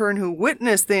 an intern who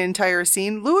witnessed the entire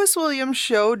scene, Lewis Williams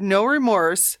showed no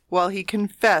remorse while he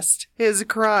confessed his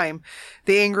crime.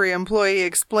 The angry employee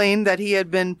explained that he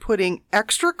had been putting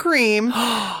extra cream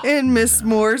in Miss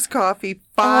Moore's coffee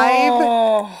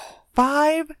five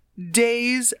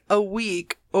days a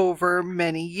week over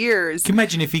many years. Can you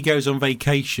imagine if he goes on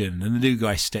vacation and the new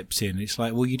guy steps in? It's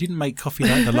like, well, you didn't make coffee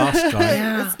like the last guy.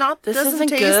 Yeah. It's not. This doesn't isn't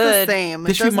taste good. the same.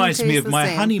 This It doesn't reminds me taste of the my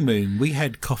same. honeymoon. We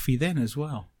had coffee then as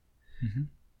well.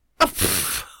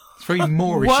 It's very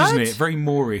Moorish, What? isn't it? Very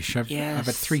Moorish. I've Yes.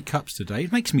 had 3 cups today.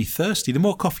 It makes me thirsty. The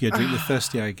more coffee I drink, the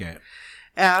thirstier I get.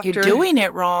 You're doing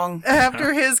it wrong.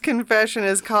 After his confession,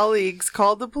 his colleagues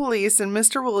called the police and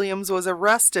Mr. Williams was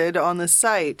arrested on the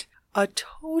site. A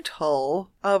total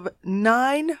of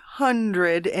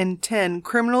 910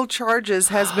 criminal charges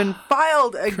has been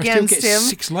filed He'll against get him,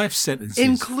 6 life sentences.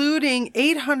 including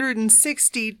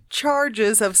 860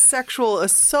 charges of sexual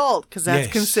assault, because that's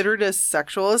Yes. considered a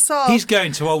sexual assault. He's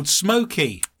going to Old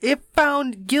Smoky. If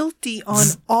found guilty on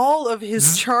all of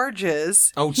his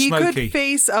charges, Old he Smoky. could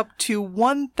face up to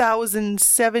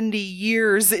 1,070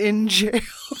 years in jail.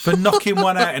 For knocking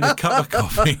one out in a cup of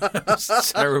coffee.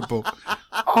 That's terrible.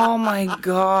 Oh my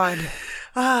God.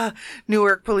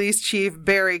 Newark Police Chief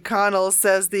Barry Connell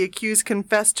says the accused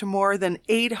confessed to more than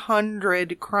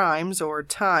 800 crimes or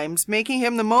times, making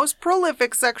him the most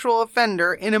prolific sexual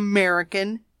offender in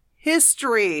American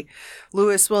history.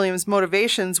 Lewis Williams'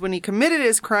 motivations when he committed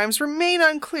his crimes remain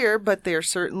unclear, but there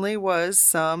certainly was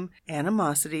some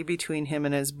animosity between him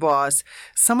and his boss.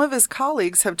 Some of his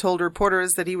colleagues have told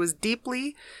reporters that he was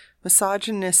deeply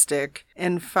misogynistic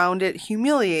and found it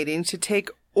humiliating to take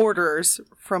orders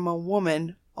from a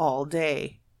woman all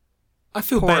day. I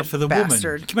feel Poor bad for the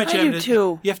bastard. woman. Can you imagine I do having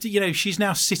too. You have to, she's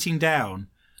now sitting down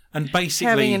and basically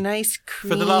Having a nice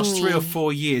creamy for the last 3 or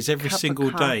 4 years, every cup of single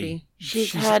day, coffee.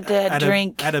 She's had to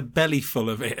drink. Had a belly full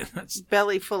of it. That's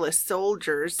belly full of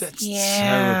soldiers.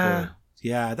 terrible.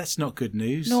 Yeah, that's not good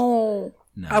news. No.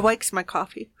 I likes my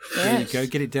coffee. There Yes. you go.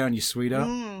 Get it down, you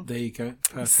sweetheart. There you go.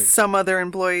 Perfect. Some other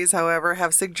employees, however,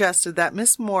 have suggested that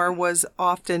Miss Moore was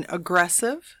often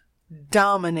aggressive,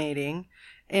 dominating,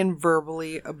 and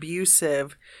verbally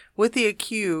abusive. With the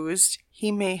accused,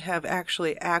 he may have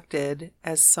actually acted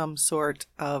as some sort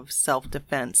of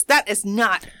self-defense. That is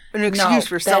not an excuse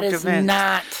for self-defense. That is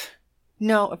not.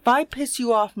 No, if I piss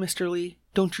you off, Mr. Lee,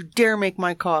 don't you dare make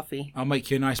my coffee. I'll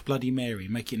make you a nice Bloody Mary.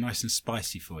 Make it nice and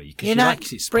spicy for you. 'Cause You're she not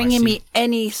likes it spicy. bringing me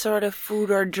any sort of food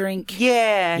or drink.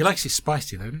 Yeah. You likes it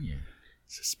spicy, though, don't you?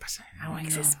 It's spicy. I like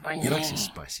it spicy. You likes it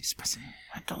spicy, spicy.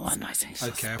 I don't want nothing.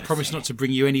 Okay, I promise not to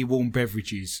bring you any warm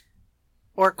beverages.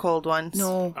 Or cold ones.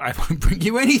 No. I won't bring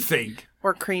you anything.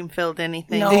 Or cream-filled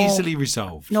anything. No. Easily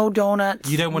resolved. No donuts.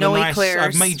 You don't want No a nice... eclairs.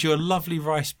 I've made you a lovely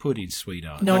rice pudding,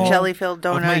 sweetheart. No. Jelly-filled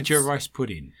donuts. I've made you a rice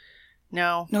pudding.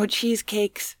 No. No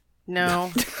cheesecakes.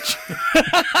 No.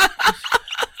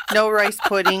 No rice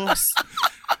puddings.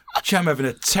 Gee, I'm having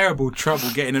a terrible trouble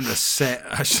getting them to set.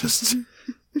 That's just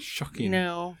shocking.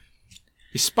 No.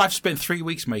 I've spent 3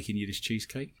 weeks making you this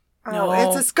cheesecake. Oh,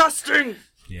 it's disgusting.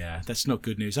 Yeah, that's not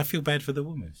good news. I feel bad for the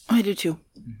woman. I do too.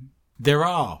 There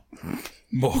are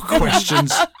more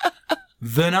questions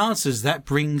than answers. That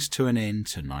brings to an end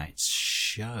tonight's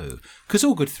show. Because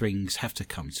all good things have to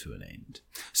come to an end.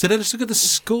 So let us look at the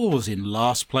scores. In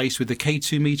last place with the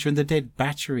K2 meter and the dead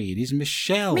battery, it is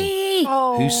Michelle. Me.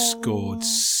 Who scored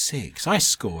 6. I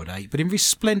scored 8, but in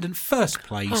resplendent first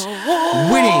place,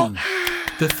 winning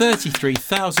the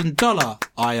 $33,000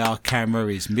 IR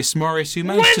camera is Miss Morris, who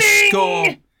managed to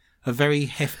score a very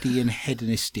hefty and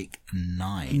hedonistic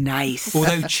 9. Nice.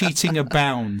 Although cheating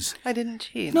abounds I didn't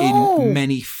cheat. No. in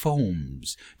many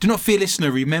forms. Do not fear, listener.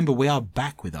 Remember, we are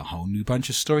back with a whole new bunch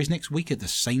of stories next week at the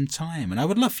same time, and I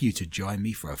would love for you to join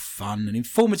me for a fun and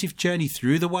informative journey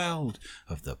through the world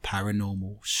of the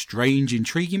paranormal, strange,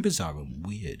 intriguing, bizarre, and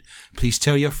weird. Please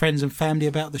tell your friends and family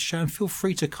about the show, and feel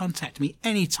free to contact me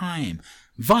anytime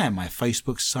via my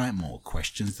Facebook site, More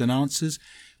Questions Than Answers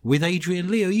with Adrian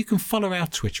Lee, or you can follow our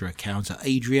Twitter account at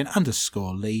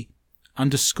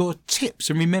Adrian_Lee_tips.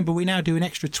 And remember, we now do an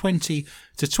extra 20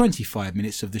 to 25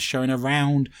 minutes of the show in a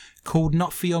round called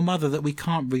Not For Your Mother that we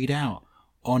can't read out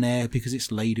on air because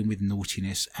it's laden with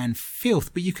naughtiness and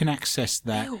filth, but you can access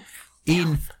that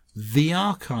in the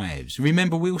archives.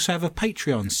 Remember, we also have a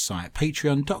Patreon site,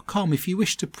 patreon.com. If you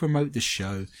wish to promote the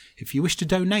show, if you wish to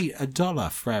donate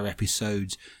 $1 for our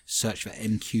episodes, search for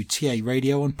MQTA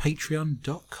Radio on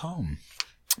patreon.com.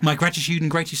 My gratitude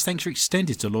and greatest thanks are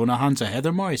extended to Lorna Hunter,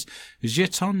 Heather Morris,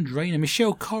 Jeton Drainer,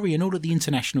 Michelle Corrie, and all of the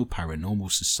International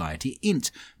Paranormal Society,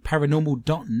 INT,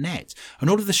 paranormal.net, and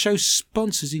all of the show's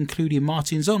sponsors, including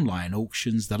Martin's Online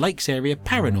Auctions, the Lakes Area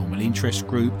Paranormal Interest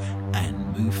Group,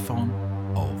 and MUFON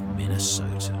of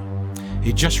Minnesota.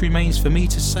 It just remains for me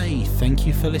to say thank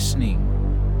you for listening,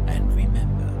 and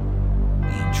remember,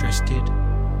 be interested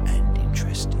and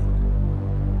interested.